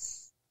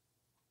 chance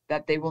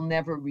that they will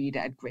never read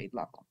at grade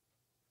level.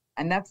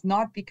 And that's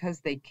not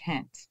because they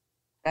can't.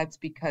 That's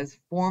because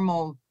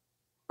formal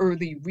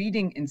early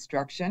reading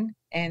instruction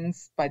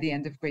ends by the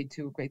end of grade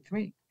 2 or grade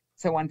 3.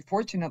 So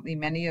unfortunately,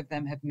 many of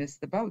them have missed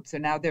the boat. So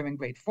now they're in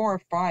grade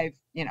 4, 5,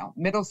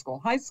 middle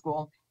school, high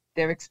school.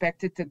 They're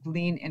expected to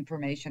glean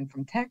information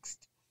from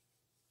text,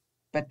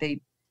 but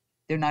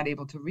they're not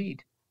able to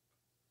read.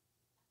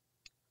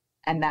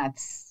 And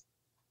that's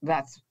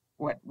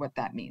what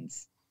that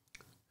means.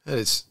 That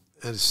is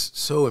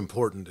so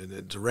important,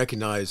 and to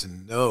recognize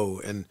and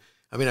know. And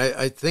I mean,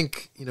 I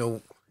think,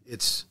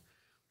 it's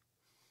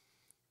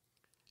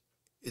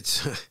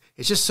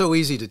just so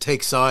easy to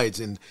take sides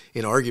in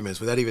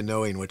arguments without even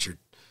knowing what you're,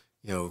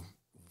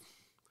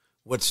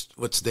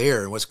 what's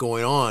there and what's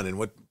going on and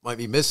what might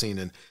be missing.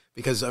 And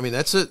because, I mean,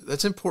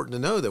 that's important to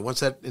know that once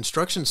that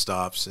instruction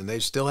stops and they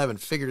still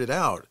haven't figured it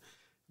out,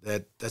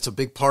 that's a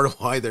big part of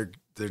why they're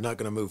not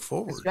going to move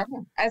forward.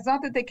 It's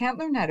not that they can't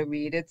learn how to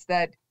read. It's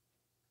that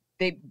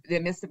they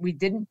missed it. We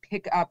didn't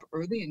pick up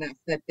early enough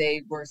that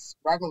they were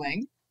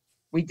struggling.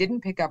 We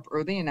didn't pick up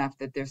early enough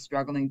that they're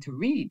struggling to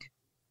read.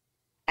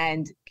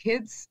 And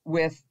kids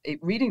with a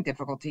reading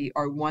difficulty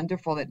are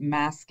wonderful at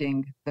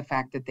masking the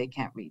fact that they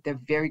can't read. They're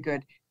very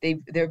good.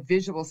 Their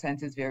visual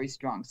sense is very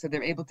strong. So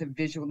they're able to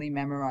visually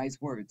memorize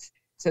words.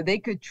 So they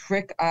could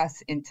trick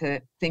us into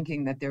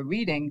thinking that they're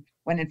reading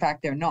when in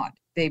fact they're not.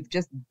 They've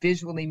just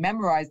visually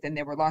memorized, and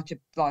there were lots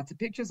of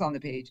pictures on the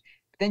page.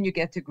 But then you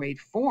get to grade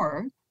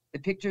 4, the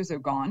pictures are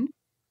gone.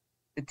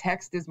 The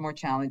text is more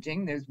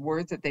challenging. There's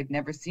words that they've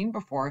never seen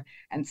before.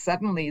 And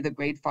suddenly the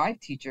grade 5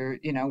 teacher,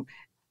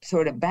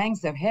 sort of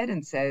bangs their head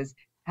and says,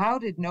 how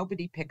did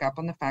nobody pick up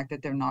on the fact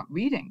that they're not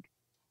reading?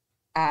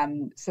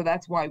 So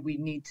that's why we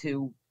need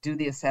to do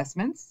the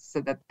assessments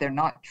so that they're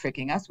not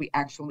tricking us. We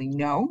actually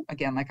know,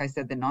 again, like I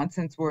said, the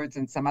nonsense words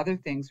and some other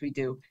things we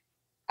do,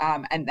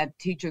 and that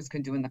teachers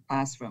can do in the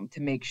classroom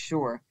to make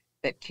sure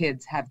that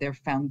kids have their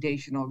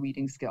foundational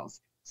reading skills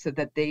so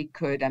that they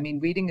could,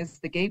 reading is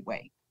the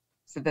gateway,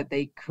 so that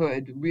they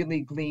could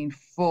really glean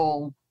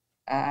full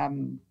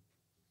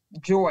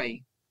joy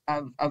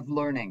of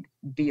learning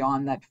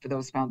beyond that for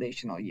those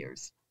foundational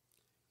years.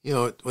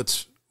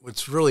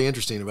 What's really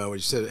interesting about what you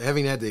said,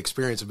 having had the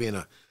experience of being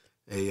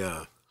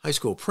a high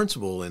school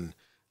principal in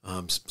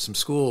some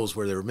schools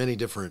where there were many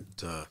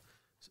different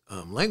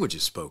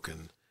languages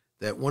spoken,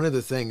 that one of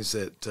the things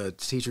that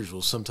teachers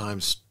will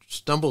sometimes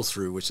stumble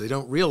through, which they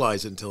don't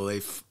realize until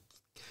they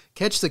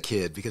catch the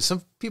kid, because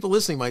some people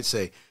listening might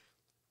say,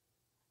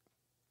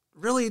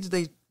 really, did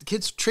the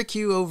kids trick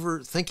you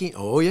over thinking?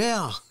 Oh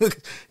yeah,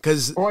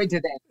 because boy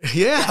did they.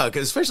 Yeah,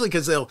 especially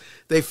because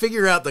they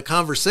figure out the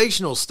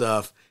conversational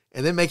stuff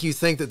and then make you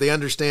think that they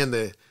understand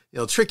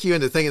trick you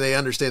into thinking they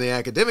understand the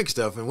academic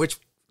stuff, in which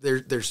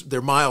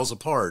they're miles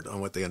apart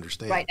on what they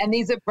understand. Right, and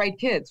these are bright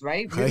kids,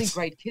 right? Really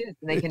bright kids,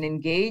 and they can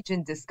engage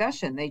in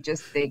discussion.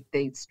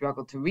 They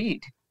struggle to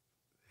read.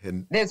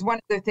 And there's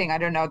one other thing I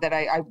don't know that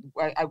I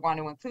want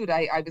to include.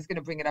 I was going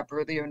to bring it up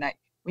earlier, and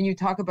when you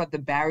talk about the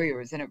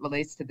barriers, and it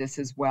relates to this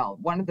as well,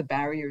 one of the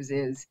barriers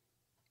is,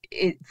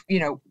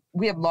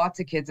 we have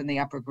lots of kids in the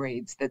upper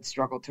grades that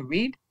struggle to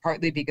read,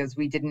 partly because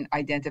we didn't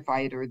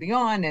identify it early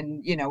on.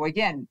 And,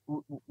 again,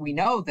 we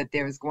know that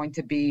there's going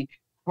to be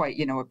quite,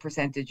 a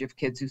percentage of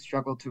kids who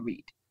struggle to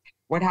read.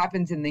 What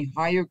happens in the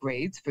higher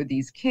grades for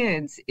these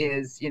kids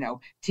is,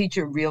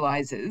 teacher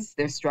realizes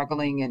they're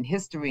struggling in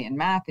history and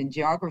math and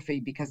geography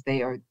because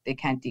they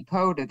can't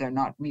decode or they're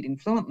not reading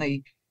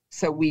fluently.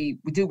 So we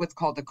do what's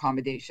called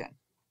accommodation.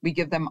 We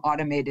give them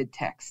automated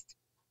text.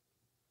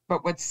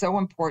 But what's so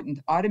important,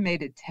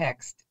 automated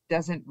text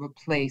doesn't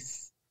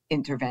replace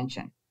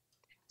intervention.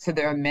 So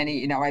there are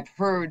many, I've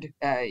heard,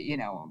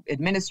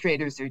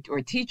 administrators or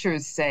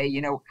teachers say,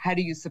 how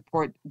do you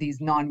support these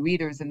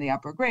non-readers in the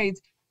upper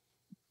grades?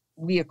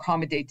 We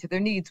accommodate to their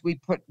needs. We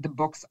put the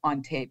books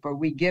on tape, or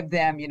we give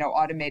them,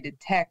 automated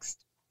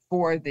text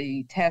for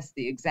the test,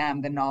 the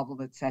exam, the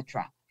novel,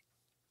 etc.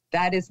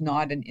 That is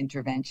not an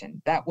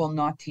intervention. That will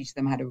not teach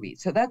them how to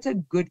read. So that's a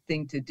good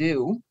thing to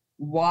do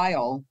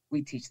while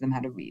we teach them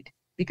how to read,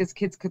 because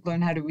kids could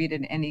learn how to read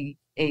at any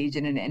age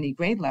and at any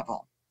grade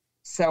level.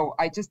 So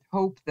I just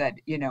hope that,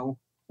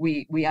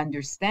 we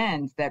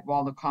understand that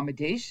while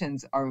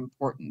accommodations are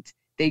important,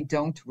 they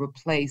don't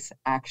replace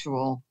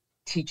actual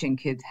teaching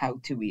kids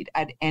how to read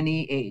at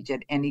any age,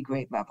 at any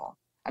grade level.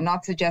 I'm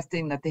not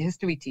suggesting that the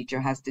history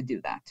teacher has to do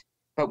that,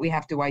 but we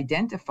have to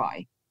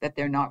identify that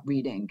they're not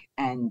reading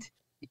and,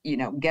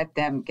 get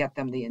them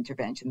the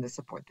intervention, the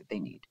support that they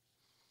need.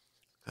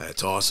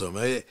 That's awesome.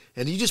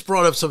 And you just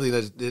brought up something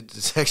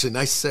it's actually a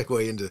nice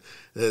segue into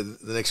the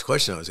next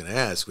question I was going to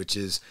ask, which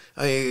is,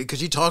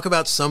 could you talk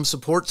about some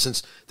support,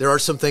 since there are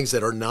some things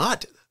that are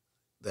not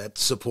that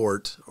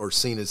support or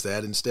seen as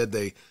that. Instead,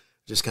 they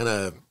just kind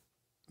of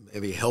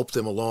maybe help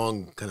them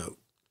along, kind of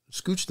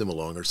scooch them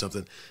along or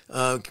something.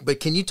 But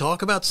can you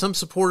talk about some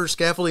support or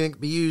scaffolding that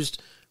can be used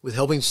with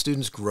helping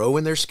students grow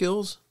in their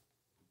skills?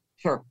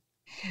 Sure.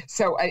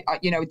 So,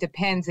 it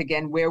depends,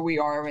 again, where we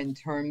are in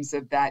terms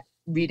of that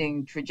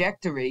reading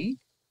trajectory,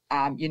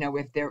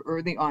 if they're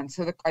early on.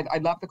 So I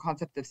love the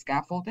concept of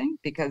scaffolding,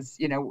 because,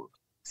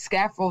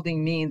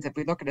 scaffolding means, if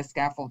we look at a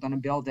scaffold on a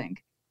building,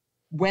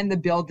 when the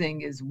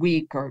building is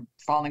weak or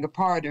falling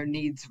apart or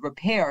needs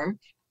repair,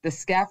 the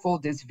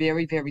scaffold is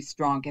very, very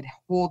strong. It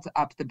holds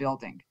up the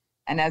building.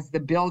 And as the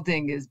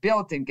building is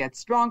built and gets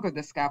stronger,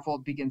 the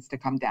scaffold begins to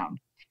come down.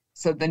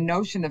 So the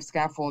notion of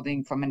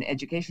scaffolding from an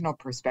educational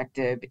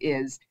perspective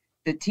is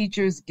the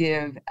teachers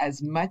give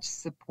as much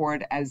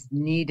support as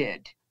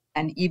needed,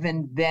 and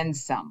even then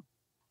some,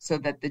 so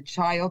that the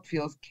child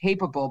feels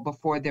capable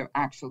before they're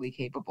actually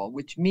capable,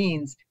 which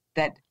means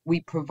that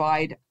we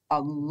provide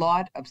a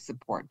lot of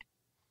support.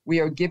 We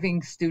are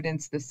giving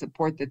students the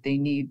support that they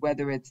need,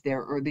 whether it's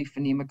their early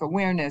phonemic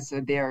awareness or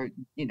their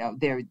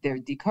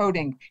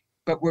decoding,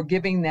 but we're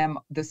giving them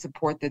the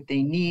support that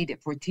they need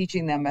if we're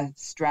teaching them a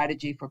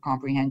strategy for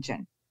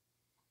comprehension.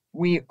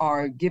 We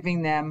are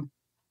giving them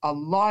a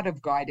lot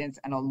of guidance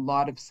and a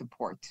lot of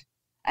support.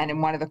 And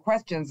in one of the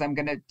questions, I'm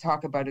going to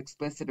talk about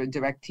explicit or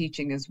direct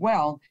teaching as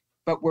well,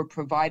 but we're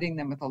providing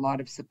them with a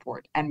lot of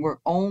support. And we're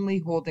only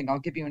holding, I'll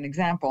give you an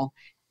example.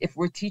 If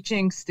we're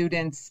teaching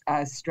students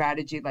a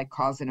strategy like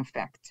cause and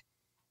effect,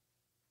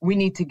 we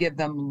need to give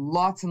them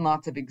lots and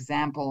lots of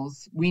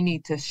examples. We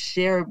need to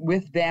share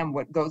with them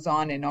what goes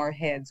on in our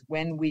heads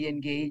when we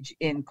engage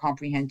in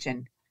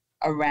comprehension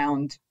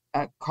around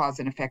cause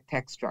and effect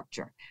text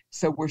structure.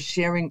 So we're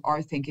sharing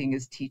our thinking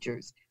as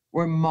teachers.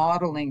 We're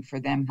modeling for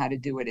them how to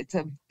do it. It's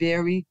a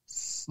very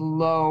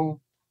slow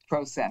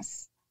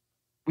process.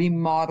 We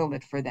model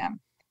it for them.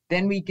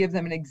 Then we give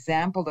them an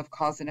example of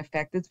cause and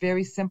effect. It's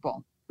very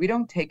simple. We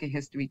don't take a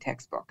history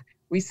textbook.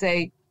 We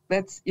say,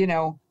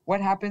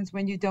 what happens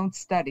when you don't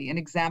study? An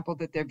example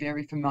that they're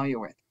very familiar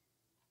with.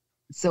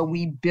 So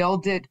we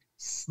build it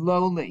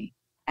slowly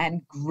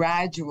and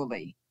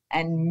gradually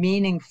and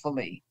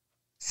meaningfully,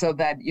 so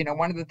that,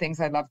 one of the things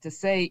I love to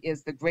say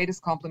is the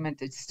greatest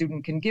compliment a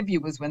student can give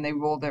you is when they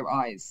roll their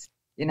eyes.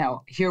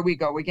 Here we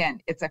go again.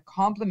 It's a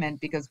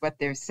compliment because what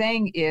they're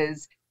saying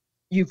is,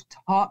 you've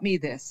taught me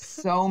this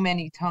so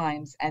many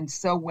times and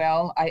so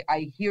well,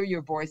 I hear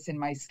your voice in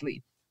my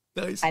sleep.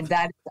 Nice. And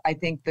that, I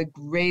think, the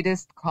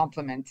greatest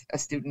compliment a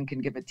student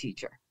can give a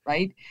teacher,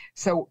 right?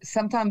 So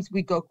sometimes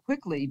we go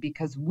quickly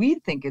because we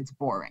think it's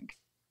boring.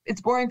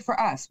 It's boring for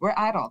us. We're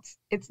adults.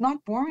 It's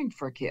not boring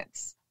for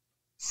kids.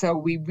 So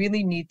we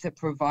really need to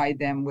provide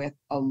them with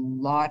a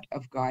lot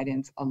of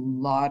guidance, a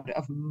lot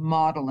of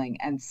modeling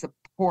and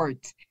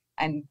support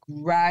and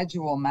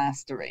gradual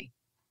mastery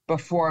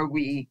before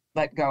we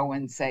let go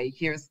and say,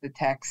 here's the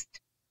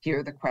text, here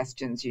are the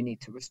questions you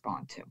need to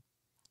respond to.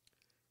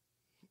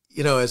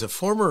 As a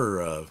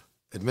former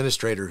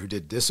administrator who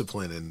did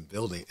discipline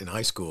in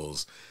high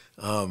schools,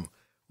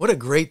 what a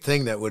great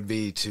thing that would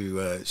be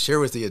to share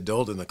with the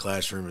adult in the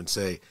classroom and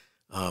say,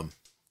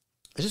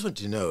 I just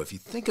want you to know, if you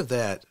think of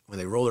that when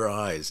they roll their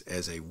eyes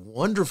as a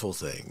wonderful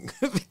thing,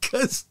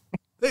 because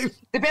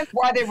depends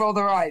why they roll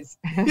their eyes.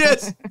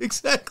 Yes,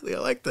 exactly. I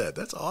like that.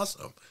 That's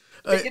awesome.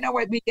 But you know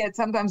what we get?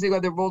 Sometimes they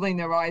go, they're rolling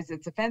their eyes.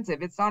 It's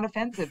offensive. It's not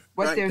offensive.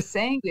 What they're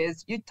saying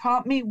is, you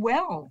taught me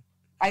well.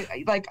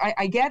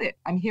 I get it.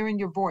 I'm hearing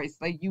your voice.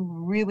 Like, you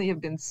really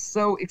have been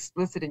so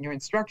explicit in your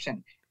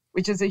instruction,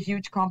 which is a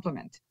huge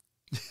compliment.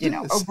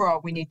 Yes.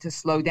 Overall, we need to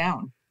slow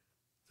down.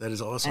 That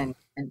is awesome.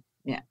 And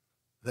yeah.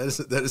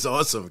 That is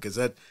awesome, because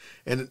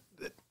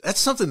that's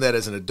something that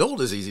as an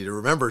adult is easy to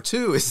remember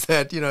too, is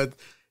that,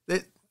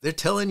 they're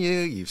telling you,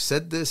 you've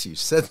said this.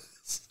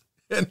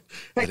 And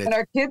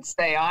our kids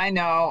say, I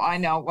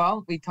know.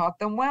 Well, we taught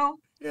them well.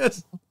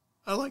 Yes.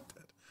 I like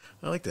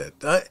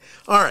that.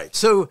 All right.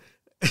 So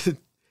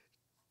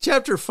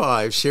Chapter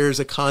 5 shares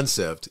a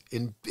concept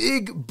in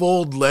big,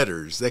 bold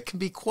letters that can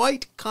be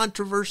quite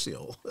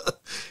controversial.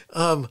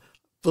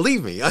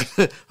 Believe me,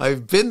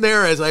 I've been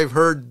there as I've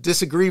heard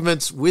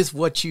disagreements with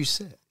what you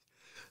said.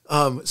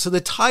 So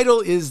the title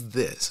is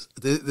this.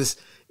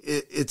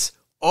 It's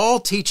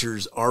All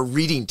Teachers Are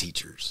Reading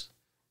Teachers.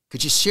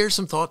 Could you share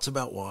some thoughts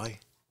about why?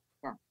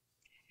 Sure.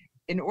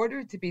 In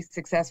order to be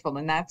successful,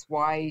 and that's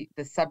why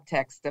the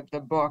subtext of the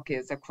book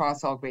is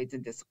across all grades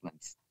and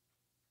disciplines.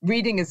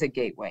 Reading is a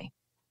gateway.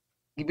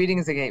 Reading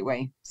is a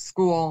gateway,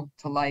 school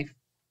to life.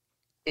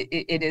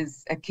 It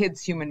is a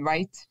kid's human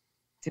right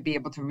to be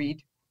able to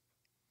read.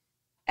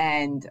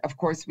 And of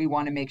course, we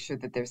want to make sure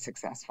that they're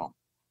successful.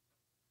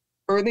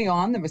 Early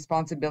on, the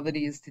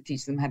responsibility is to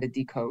teach them how to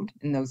decode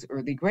in those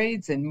early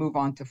grades and move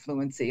on to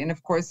fluency. And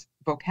of course,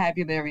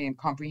 vocabulary and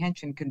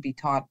comprehension can be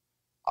taught,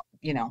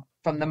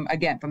 from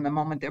the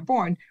moment they're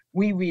born.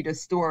 We read a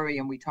story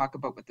and we talk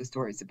about what the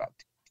story is about.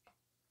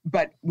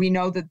 But we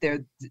know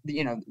that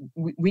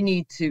we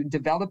need to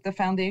develop the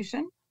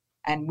foundation,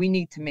 and we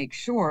need to make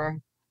sure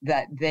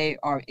that they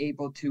are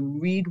able to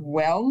read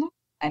well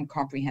and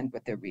comprehend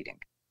what they're reading.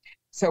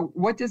 So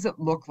what does it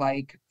look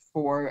like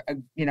for a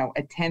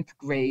 10th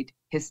grade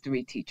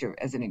history teacher,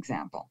 as an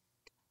example?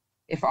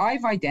 If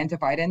I've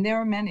identified, and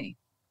there are many,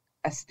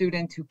 a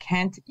student who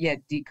can't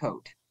yet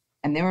decode,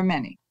 and there are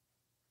many,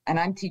 and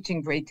I'm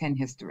teaching grade 10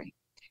 history,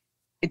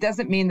 it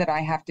doesn't mean that I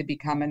have to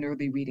become an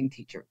early reading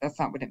teacher. That's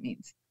not what it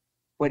means.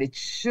 What it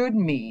should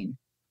mean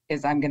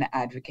is I'm going to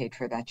advocate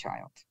for that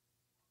child.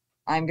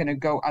 I'm going to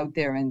go out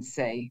there and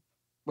say,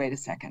 wait a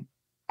second,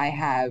 I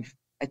have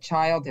a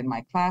child in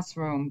my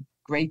classroom,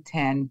 grade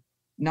 10,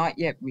 not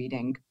yet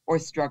reading or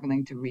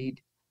struggling to read.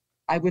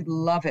 I would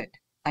love it.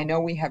 I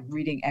know we have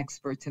reading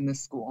experts in the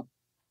school.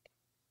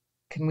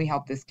 Can we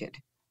help this kid?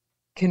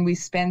 Can we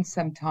spend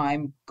some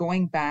time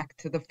going back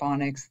to the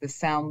phonics, the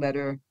sound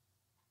letter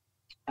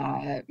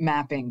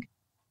mapping?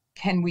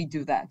 Can we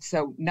do that?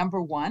 So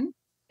number one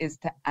is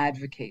to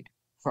advocate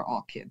for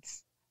all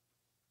kids.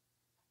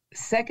 The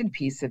second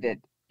piece of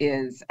it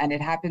is, and it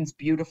happens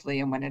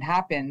beautifully, and when it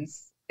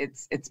happens,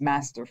 it's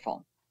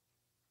masterful.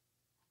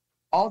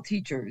 All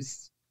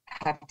teachers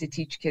have to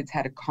teach kids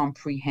how to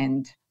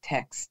comprehend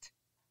text.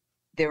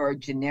 There are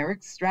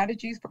generic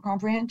strategies for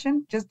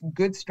comprehension, just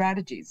good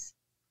strategies,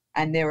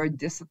 and there are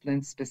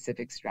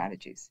discipline-specific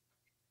strategies.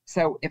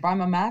 So if I'm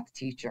a math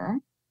teacher,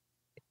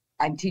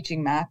 I'm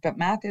teaching math, but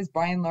math is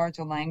by and large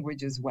a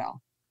language as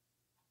well.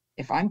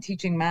 If I'm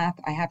teaching math,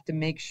 I have to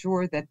make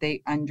sure that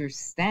they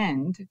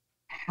understand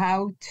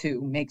how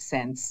to make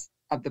sense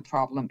of the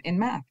problem in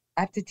math.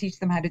 I have to teach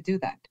them how to do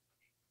that.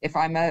 If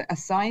I'm a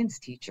science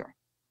teacher,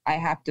 I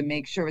have to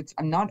make sure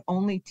I'm not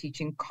only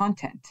teaching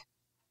content,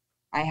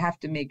 I have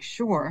to make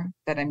sure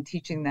that I'm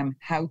teaching them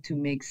how to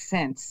make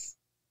sense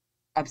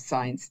of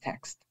science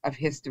text, of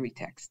history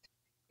text.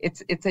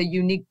 It's a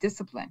unique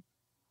discipline,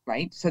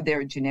 right? So there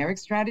are generic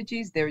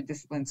strategies, there are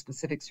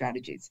discipline-specific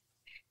strategies.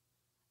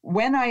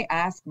 When I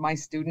ask my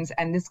students,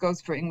 and this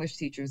goes for English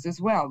teachers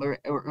as well,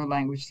 or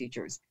language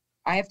teachers,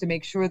 I have to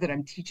make sure that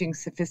I'm teaching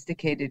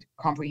sophisticated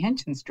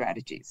comprehension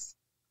strategies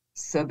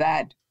so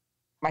that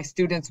my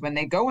students, when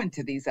they go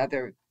into these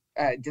other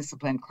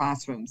discipline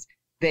classrooms,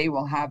 they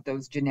will have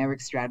those generic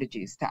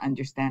strategies to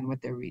understand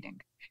what they're reading.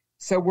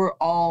 So we're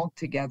all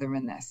together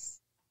in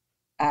this.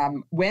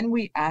 When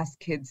we ask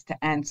kids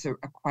to answer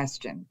a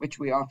question, which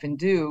we often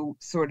do,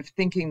 sort of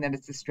thinking that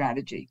it's a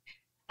strategy,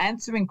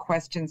 answering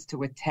questions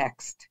to a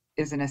text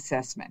is an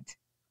assessment.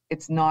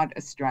 It's not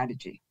a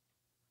strategy.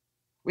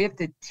 We have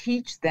to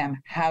teach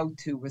them how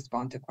to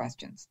respond to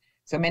questions.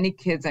 So many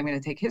kids, I'm going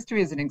to take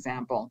history as an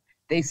example,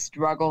 they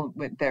struggle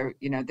with their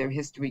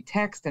history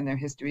text and their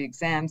history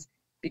exams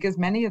because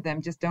many of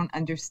them just don't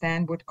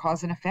understand what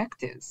cause and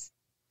effect is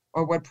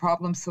or what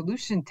problem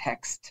solution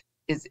text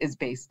is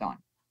based on.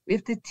 We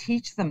have to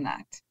teach them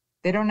that.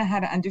 They don't know how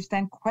to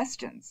understand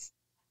questions.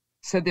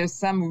 So there's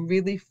some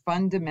really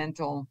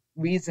fundamental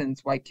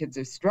reasons why kids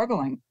are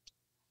struggling.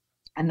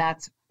 And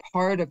that's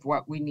part of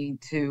what we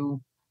need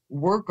to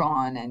work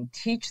on and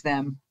teach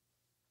them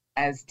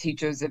as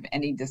teachers of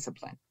any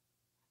discipline.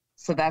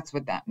 So that's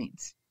what that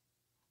means.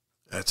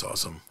 That's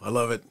awesome. I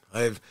love it.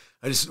 I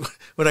just,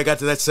 when I got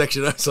to that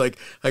section, I was like,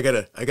 I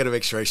gotta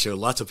make sure I show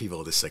lots of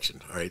people this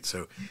section. All right.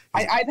 So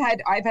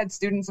I've had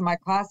students in my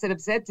class that have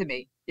said to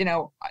me,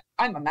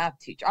 I'm a math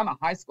teacher. I'm a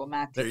high school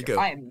math teacher. There you go.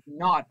 I am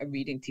not a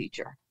reading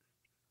teacher.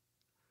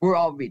 We're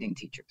all reading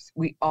teachers.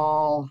 We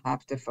all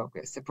have to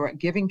focus. If we're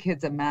giving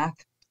kids a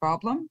math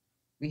problem,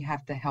 we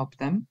have to help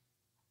them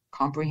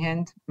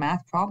comprehend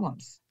math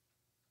problems.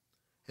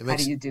 How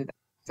do you do that?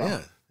 So, yeah,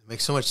 it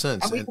makes so much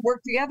sense. And we can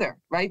work together,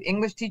 right?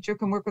 English teacher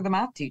can work with a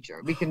math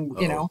teacher. We can,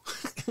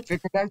 figure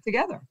it out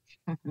together.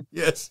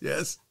 Yes.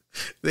 It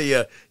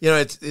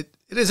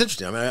is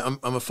interesting. I mean,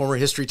 I'm a former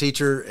history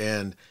teacher,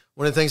 and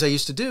one of the things I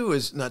used to do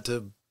is, not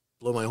to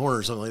blow my horn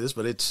or something like this,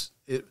 but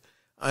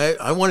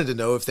I wanted to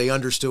know if they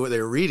understood what they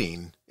were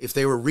reading, if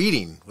they were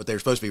reading what they were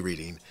supposed to be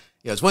reading.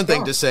 It's one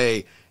thing to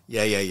say,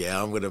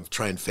 yeah, I'm going to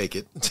try and fake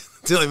it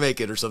until I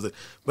make it or something.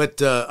 But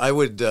I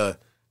would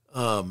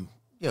You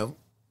know,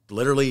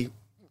 literally,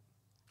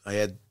 I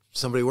had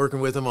somebody working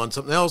with them on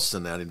something else,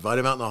 and I'd invite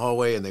them out in the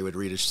hallway, and they would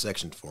read a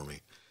section for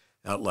me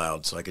out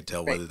loud so I could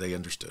tell whether they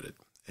understood it.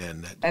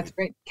 And that's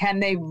great. Can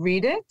they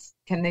read it?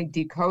 Can they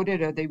decode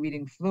it? Are they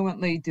reading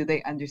fluently? Do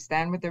they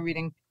understand what they're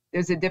reading?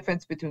 There's a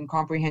difference between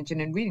comprehension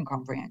and reading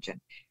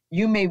comprehension.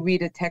 You may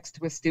read a text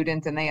to a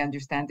student and they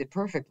understand it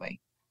perfectly.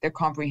 Their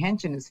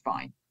comprehension is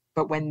fine.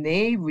 But when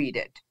they read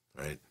it,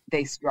 right,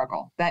 they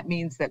struggle. That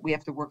means that we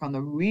have to work on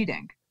the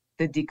reading,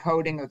 the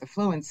decoding, or the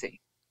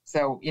fluency.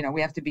 So, you know,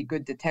 we have to be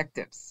good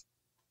detectives.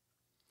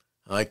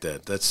 I like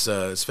that. That's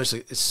especially,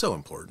 it's so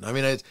important. I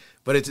mean,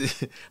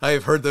 I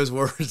have heard those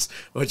words,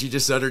 what you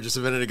just uttered just a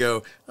minute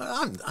ago.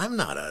 I'm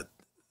not a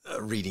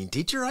reading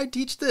teacher. I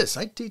teach this.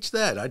 I teach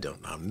that.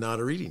 I'm not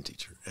a reading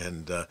teacher.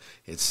 And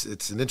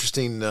it's an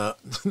interesting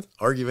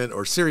argument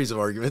or series of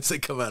arguments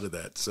that come out of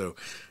that. So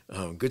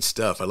good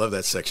stuff. I love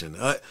that section.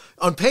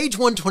 On page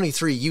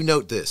 123, you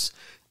note this.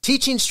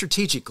 Teaching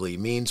strategically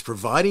means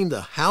providing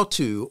the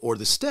how-to or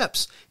the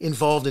steps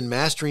involved in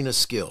mastering a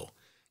skill.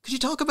 Could you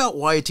talk about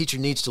why a teacher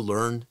needs to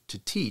learn to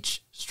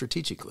teach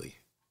strategically?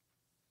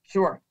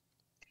 Sure.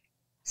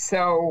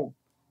 So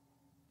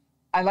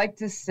I like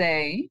to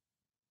say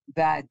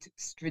that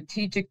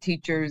strategic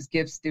teachers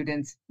give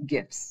students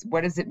gifts.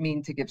 What does it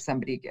mean to give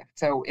somebody a gift?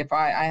 So if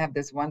I have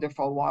this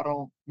wonderful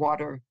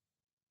water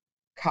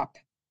cup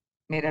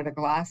made out of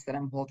glass that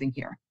I'm holding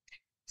here.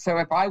 So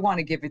if I want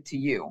to give it to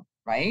you,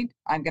 right,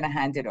 I'm going to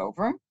hand it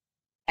over.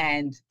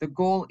 And the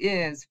goal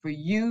is for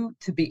you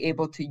to be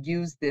able to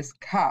use this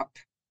cup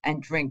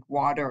and drink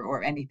water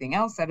or anything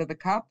else out of the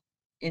cup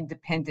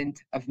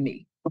independent of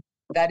me.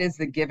 That is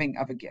the giving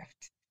of a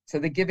gift. So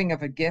the giving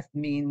of a gift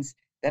means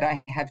that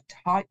I have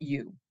taught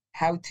you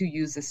how to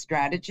use a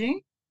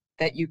strategy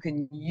that you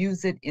can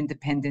use it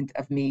independent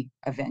of me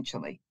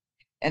eventually.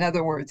 In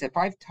other words, if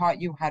I've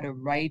taught you how to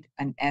write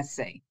an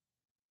essay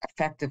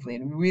effectively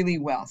and really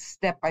well,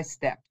 step by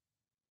step,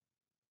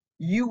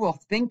 you will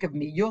think of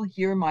me, you'll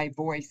hear my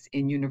voice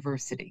in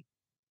university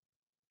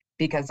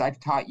because I've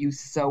taught you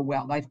so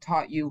well. I've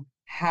taught you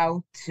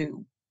how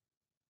to.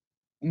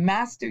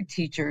 Master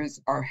teachers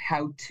are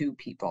how-to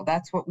people.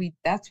 That's what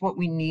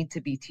we need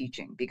to be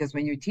teaching, because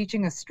when you're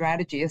teaching a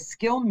strategy, a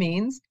skill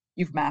means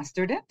you've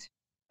mastered it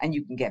and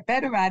you can get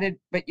better at it,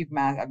 but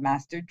I've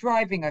mastered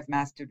driving, I've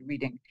mastered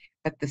reading.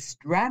 But the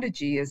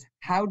strategy is,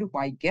 how do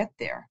I get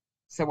there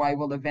so I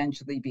will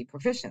eventually be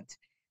proficient?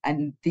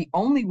 And the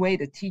only way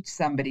to teach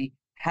somebody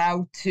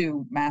how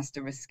to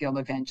master a skill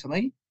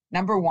eventually,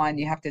 number one,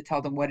 you have to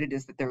tell them what it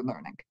is that they're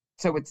learning.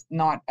 So it's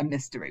not a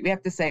mystery. We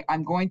have to say,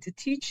 I'm going to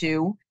teach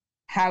you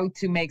how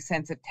to make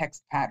sense of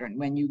text pattern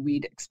when you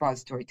read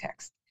expository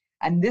text.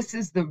 And this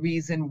is the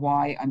reason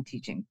why I'm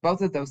teaching.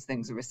 Both of those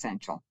things are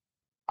essential.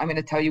 I'm going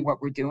to tell you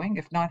what we're doing.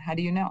 If not, how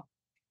do you know?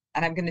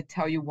 And I'm going to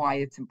tell you why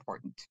it's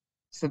important,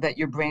 so that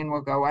your brain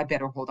will go, I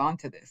better hold on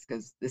to this,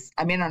 because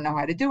I don't know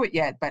how to do it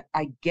yet, but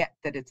I get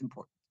that it's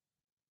important.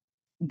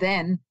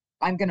 Then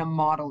I'm going to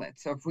model it.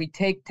 So if we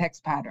take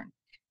text pattern,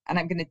 and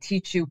I'm going to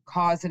teach you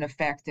cause and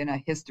effect in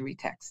a history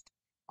text,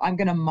 I'm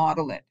going to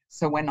model it.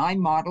 So when I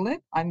model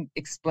it, I'm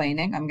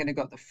explaining, I'm going to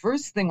go, the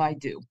first thing I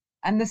do,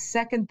 and the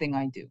second thing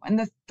I do, and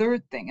the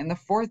third thing, and the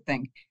fourth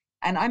thing.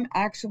 And I'm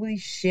actually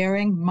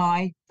sharing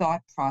my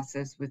thought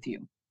process with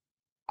you.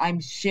 I'm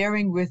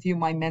sharing with you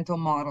my mental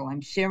model.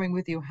 I'm sharing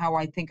with you how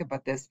I think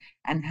about this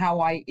and how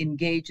I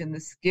engage in the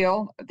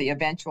skill, the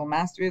eventual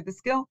mastery of the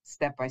skill,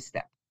 step by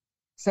step.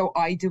 So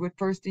I do it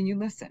first and you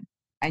listen.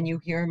 And you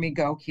hear me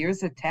go,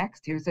 here's a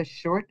text, here's a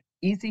short,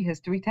 easy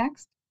history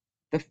text.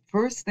 The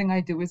first thing I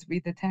do is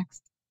read the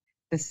text.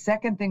 The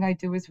second thing I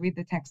do is read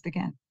the text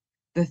again.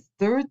 The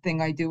third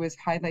thing I do is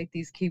highlight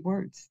these key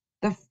words.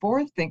 The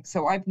fourth thing,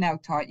 so I've now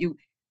taught you,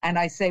 and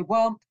I say,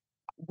 well,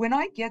 when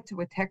I get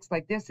to a text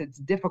like this, it's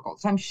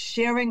difficult. So I'm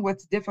sharing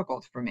what's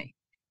difficult for me.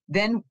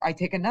 Then I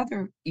take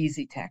another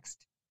easy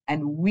text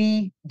and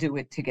we do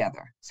it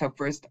together. So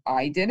first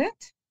I did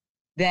it.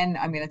 Then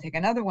I'm going to take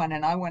another one,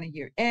 and I want to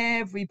hear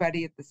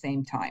everybody at the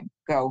same time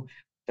go,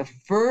 the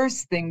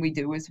first thing we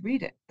do is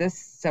read it.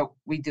 So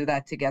we do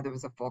that together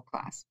as a full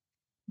class.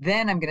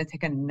 Then I'm going to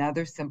take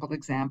another simple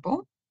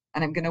example,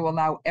 and I'm going to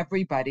allow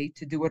everybody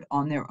to do it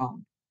on their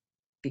own,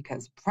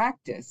 because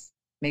practice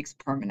makes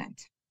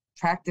permanent.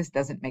 Practice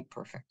doesn't make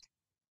perfect.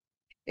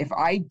 If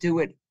I do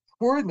it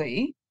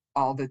poorly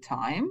all the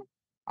time,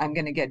 I'm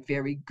going to get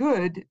very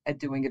good at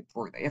doing it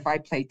poorly. If I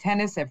play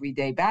tennis every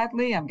day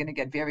badly, I'm going to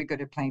get very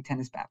good at playing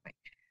tennis badly.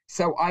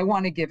 So I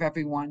want to give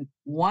everyone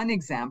one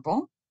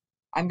example.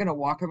 I'm going to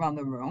walk around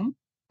the room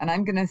and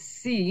I'm going to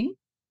see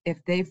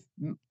if they've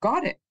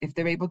got it, if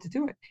they're able to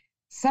do it.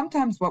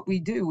 Sometimes what we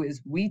do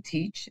is we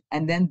teach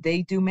and then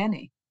they do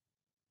many.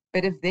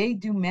 But if they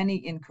do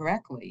many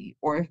incorrectly,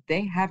 or if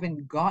they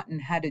haven't gotten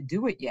how to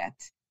do it yet,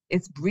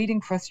 it's breeding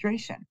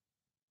frustration.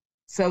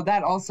 So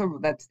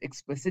that's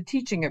explicit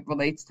teaching. It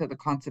relates to the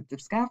concept of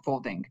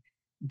scaffolding,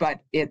 but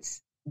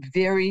it's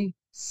very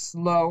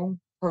slow,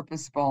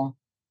 purposeful.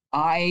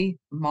 I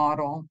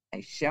model,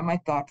 I share my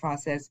thought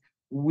process.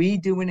 We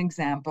do an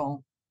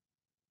example.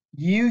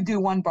 You do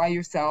one by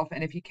yourself.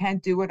 And if you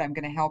can't do it, I'm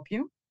going to help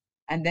you.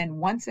 And then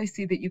once I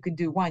see that you can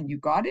do one, you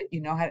got it,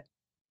 you know how to,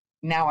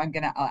 now I'm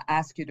going to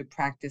ask you to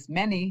practice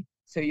many.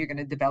 So you're going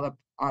to develop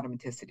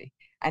automaticity.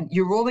 And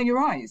you're rolling your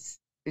eyes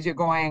because you're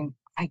going,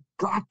 I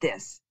got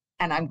this.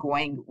 And I'm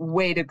going,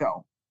 way to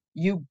go.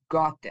 You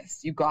got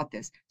this. You got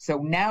this. So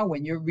now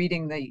when you're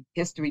reading the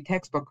history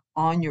textbook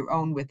on your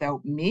own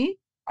without me,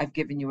 I've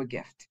given you a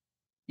gift.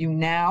 You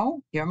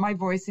now hear my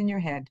voice in your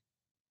head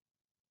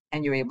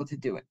and you're able to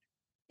do it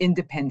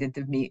independent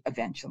of me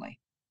eventually.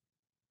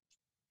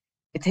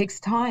 It takes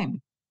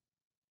time,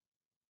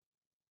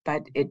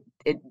 but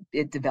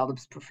it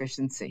develops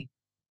proficiency.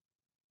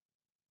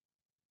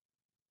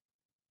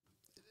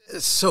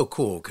 It's so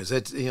cool because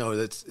it's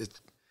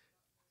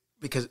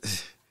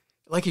because,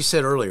 like you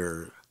said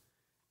earlier,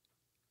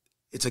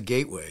 it's a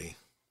gateway.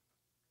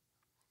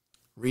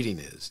 Reading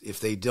is. If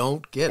they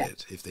don't get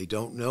it, if they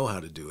don't know how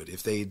to do it,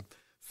 if they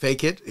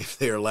fake it, if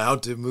they're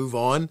allowed to move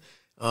on,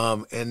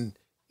 and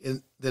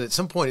then at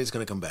some point it's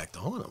going to come back to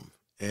haunt them.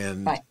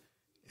 And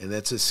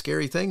that's a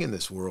scary thing in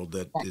this world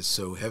that is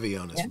so heavy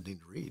on us needing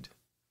to read.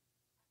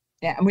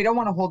 Yeah, and we don't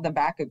want to hold them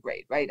back a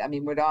grade, right? I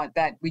mean, we're not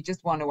that. We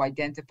just want to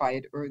identify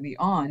it early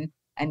on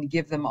and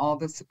give them all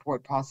the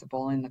support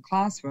possible in the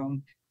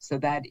classroom so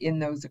that in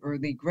those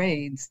early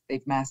grades,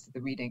 they've mastered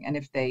the reading. And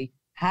if they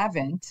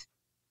haven't,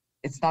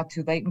 it's not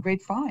too late in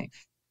grade 5,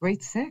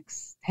 grade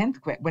 6, 10th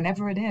grade,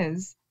 whenever it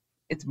is,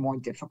 it's more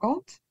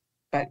difficult,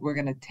 but we're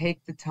going to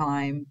take the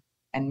time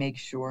and make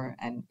sure.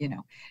 And,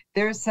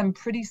 there's some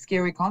pretty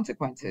scary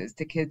consequences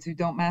to kids who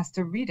don't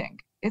master reading.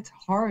 It's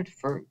hard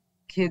for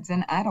kids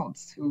and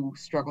adults who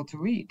struggle to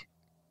read.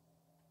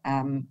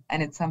 And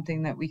it's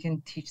something that we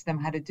can teach them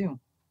how to do.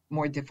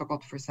 More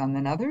difficult for some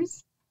than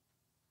others,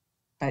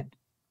 but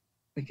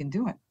we can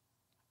do it.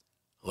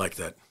 I like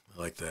that.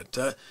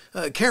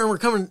 Karen, we're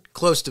coming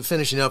close to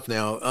finishing up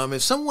now.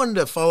 If someone wanted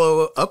to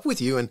follow up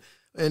with you and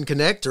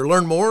connect or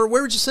learn more,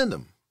 where would you send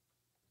them?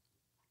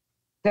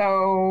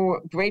 So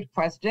great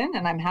question.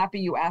 And I'm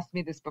happy you asked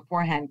me this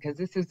beforehand because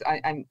this is,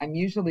 I'm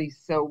usually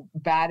so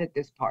bad at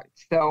this part.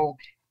 So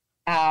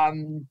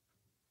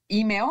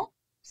email.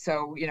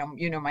 So,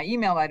 my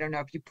email, I don't know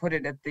if you put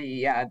it at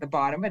the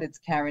bottom, but it's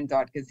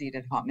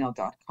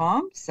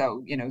karen.gazith@hotmail.com.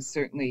 So,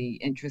 certainly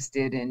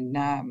interested in,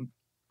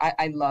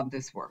 I love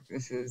this work.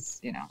 This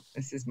is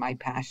my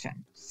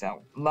passion.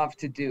 So love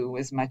to do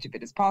as much of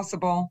it as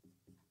possible.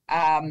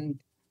 I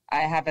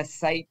have a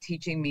site,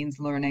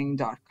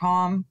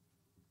 teachingmeanslearning.com.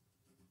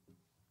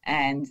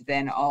 And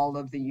then all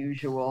of the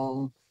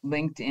usual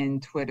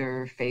LinkedIn,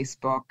 Twitter,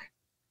 Facebook,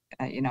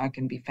 I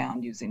can be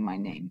found using my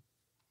name.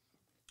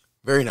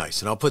 Very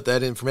nice. And I'll put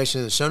that information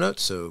in the show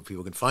notes so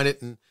people can find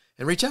it and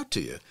reach out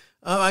to you.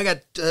 I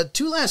got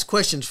 2 last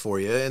questions for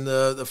you. And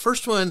the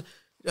first one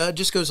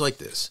just goes like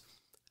this.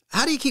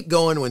 How do you keep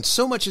going when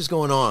so much is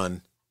going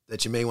on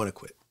that you may want to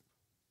quit?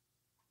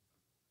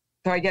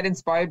 So I get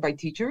inspired by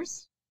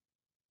teachers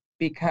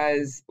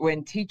because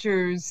when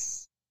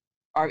teachers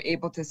are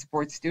able to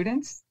support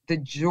students, the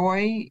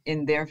joy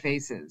in their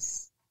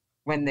faces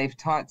when they've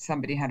taught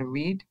somebody how to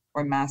read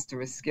or master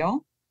a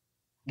skill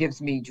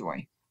gives me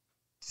joy.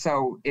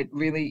 So it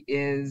really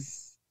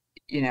is,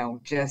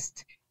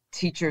 just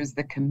teachers,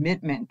 the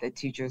commitment that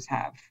teachers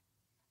have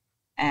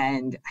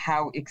and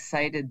how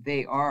excited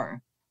they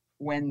are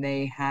when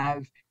they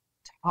have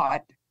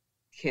taught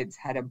kids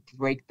how to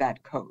break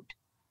that code.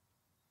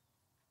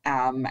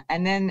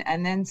 And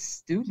then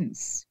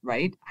students,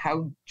 right?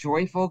 How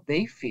joyful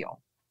they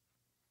feel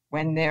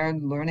when they're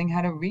learning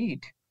how to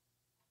read.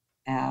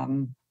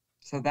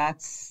 So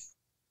that's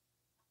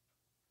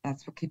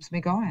what keeps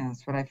me going.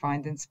 That's what I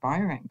find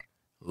inspiring.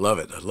 Love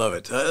it. I love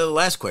it.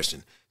 Last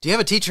question. Do you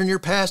have a teacher in your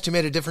past who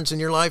made a difference in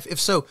your life?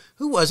 If so,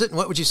 who was it? And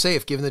what would you say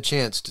if given the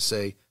chance to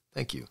say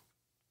thank you?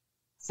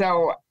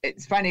 So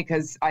it's funny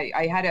because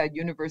I had a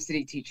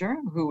university teacher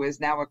who is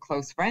now a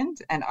close friend,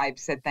 and I've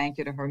said thank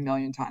you to her a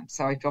million times.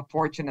 So I feel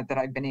fortunate that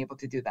I've been able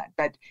to do that.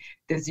 But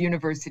this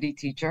university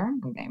teacher,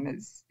 her name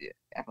is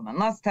Evelyn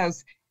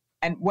Lusthouse,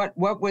 and what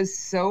was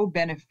so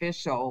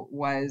beneficial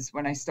was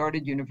when I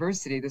started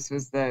university, this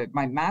was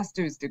my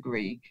master's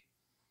degree,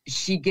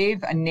 she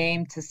gave a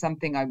name to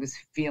something I was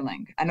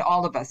feeling, and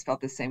all of us felt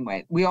the same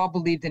way. We all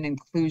believed in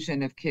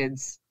inclusion of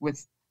kids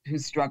who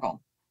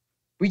struggle.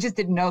 We just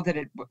didn't know that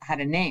it had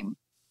a name.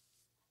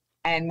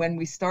 And when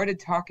we started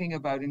talking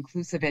about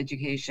inclusive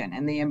education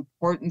and the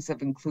importance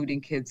of including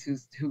kids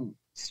who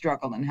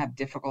struggle and have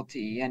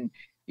difficulty and,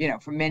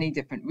 for many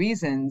different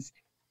reasons,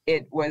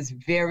 it was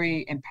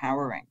very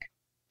empowering.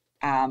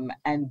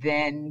 And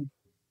then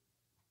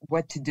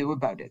what to do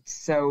about it.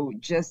 So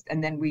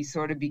and then we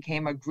sort of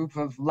became a group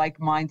of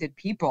like-minded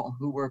people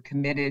who were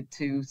committed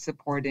to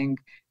supporting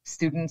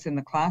students in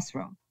the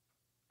classroom.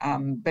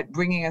 But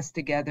bringing us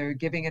together,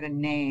 giving it a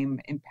name,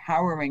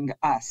 empowering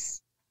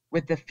us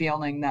with the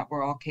feeling that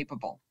we're all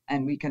capable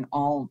and we can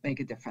all make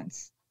a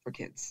difference for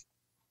kids.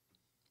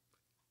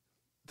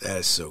 That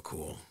is so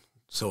cool.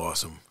 So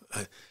awesome.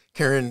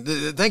 Karen,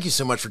 thank you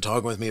so much for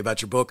talking with me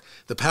about your book,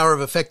 The Power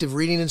of Effective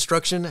Reading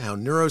Instruction, How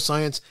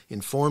Neuroscience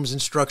Informs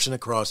Instruction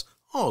Across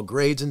All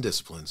Grades and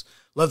Disciplines.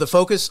 Love the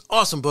focus.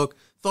 Awesome book.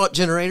 Thought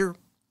generator.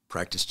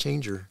 Practice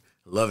changer.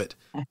 Love it.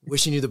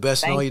 Wishing you the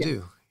best in all you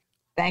do.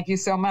 Thank you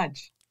so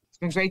much. It's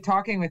been great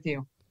talking with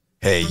you.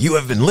 Hey, you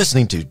have been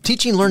listening to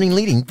Teaching, Learning,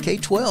 Leading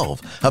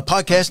K-12, a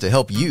podcast to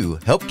help you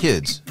help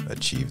kids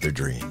achieve their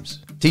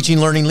dreams. Teaching,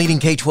 Learning, Leading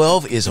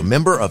K-12 is a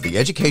member of the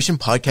Education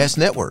Podcast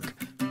Network.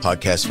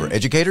 Podcasts for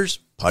educators,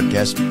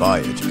 podcasts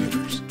by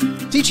educators.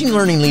 Teaching,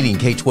 Learning, Leading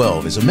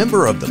K-12 is a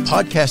member of the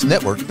podcast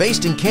network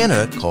based in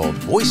Canada called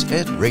Voice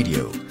Ed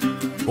Radio.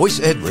 Voice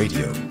Ed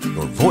Radio,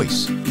 your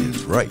voice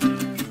is right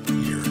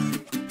here.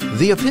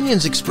 The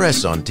opinions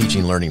expressed on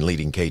Teaching, Learning,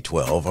 Leading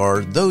K-12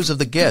 are those of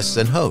the guests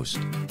and host.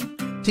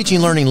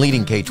 Teaching, Learning,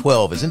 Leading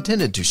K-12 is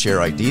intended to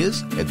share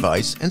ideas,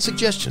 advice, and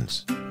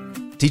suggestions.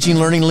 Teaching,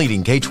 Learning,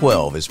 Leading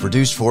K-12 is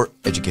produced for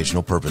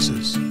educational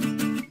purposes.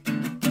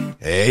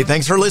 Hey,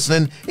 thanks for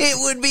listening. It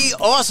would be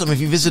awesome if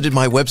you visited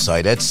my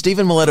website at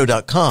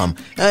stephenmiletto.com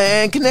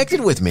and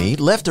connected with me,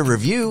 left a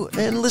review,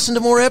 and listened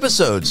to more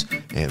episodes.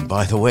 And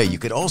by the way, you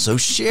could also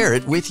share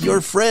it with your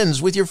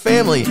friends, with your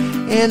family,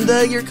 and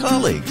your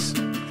colleagues.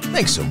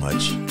 Thanks so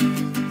much.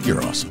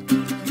 You're awesome.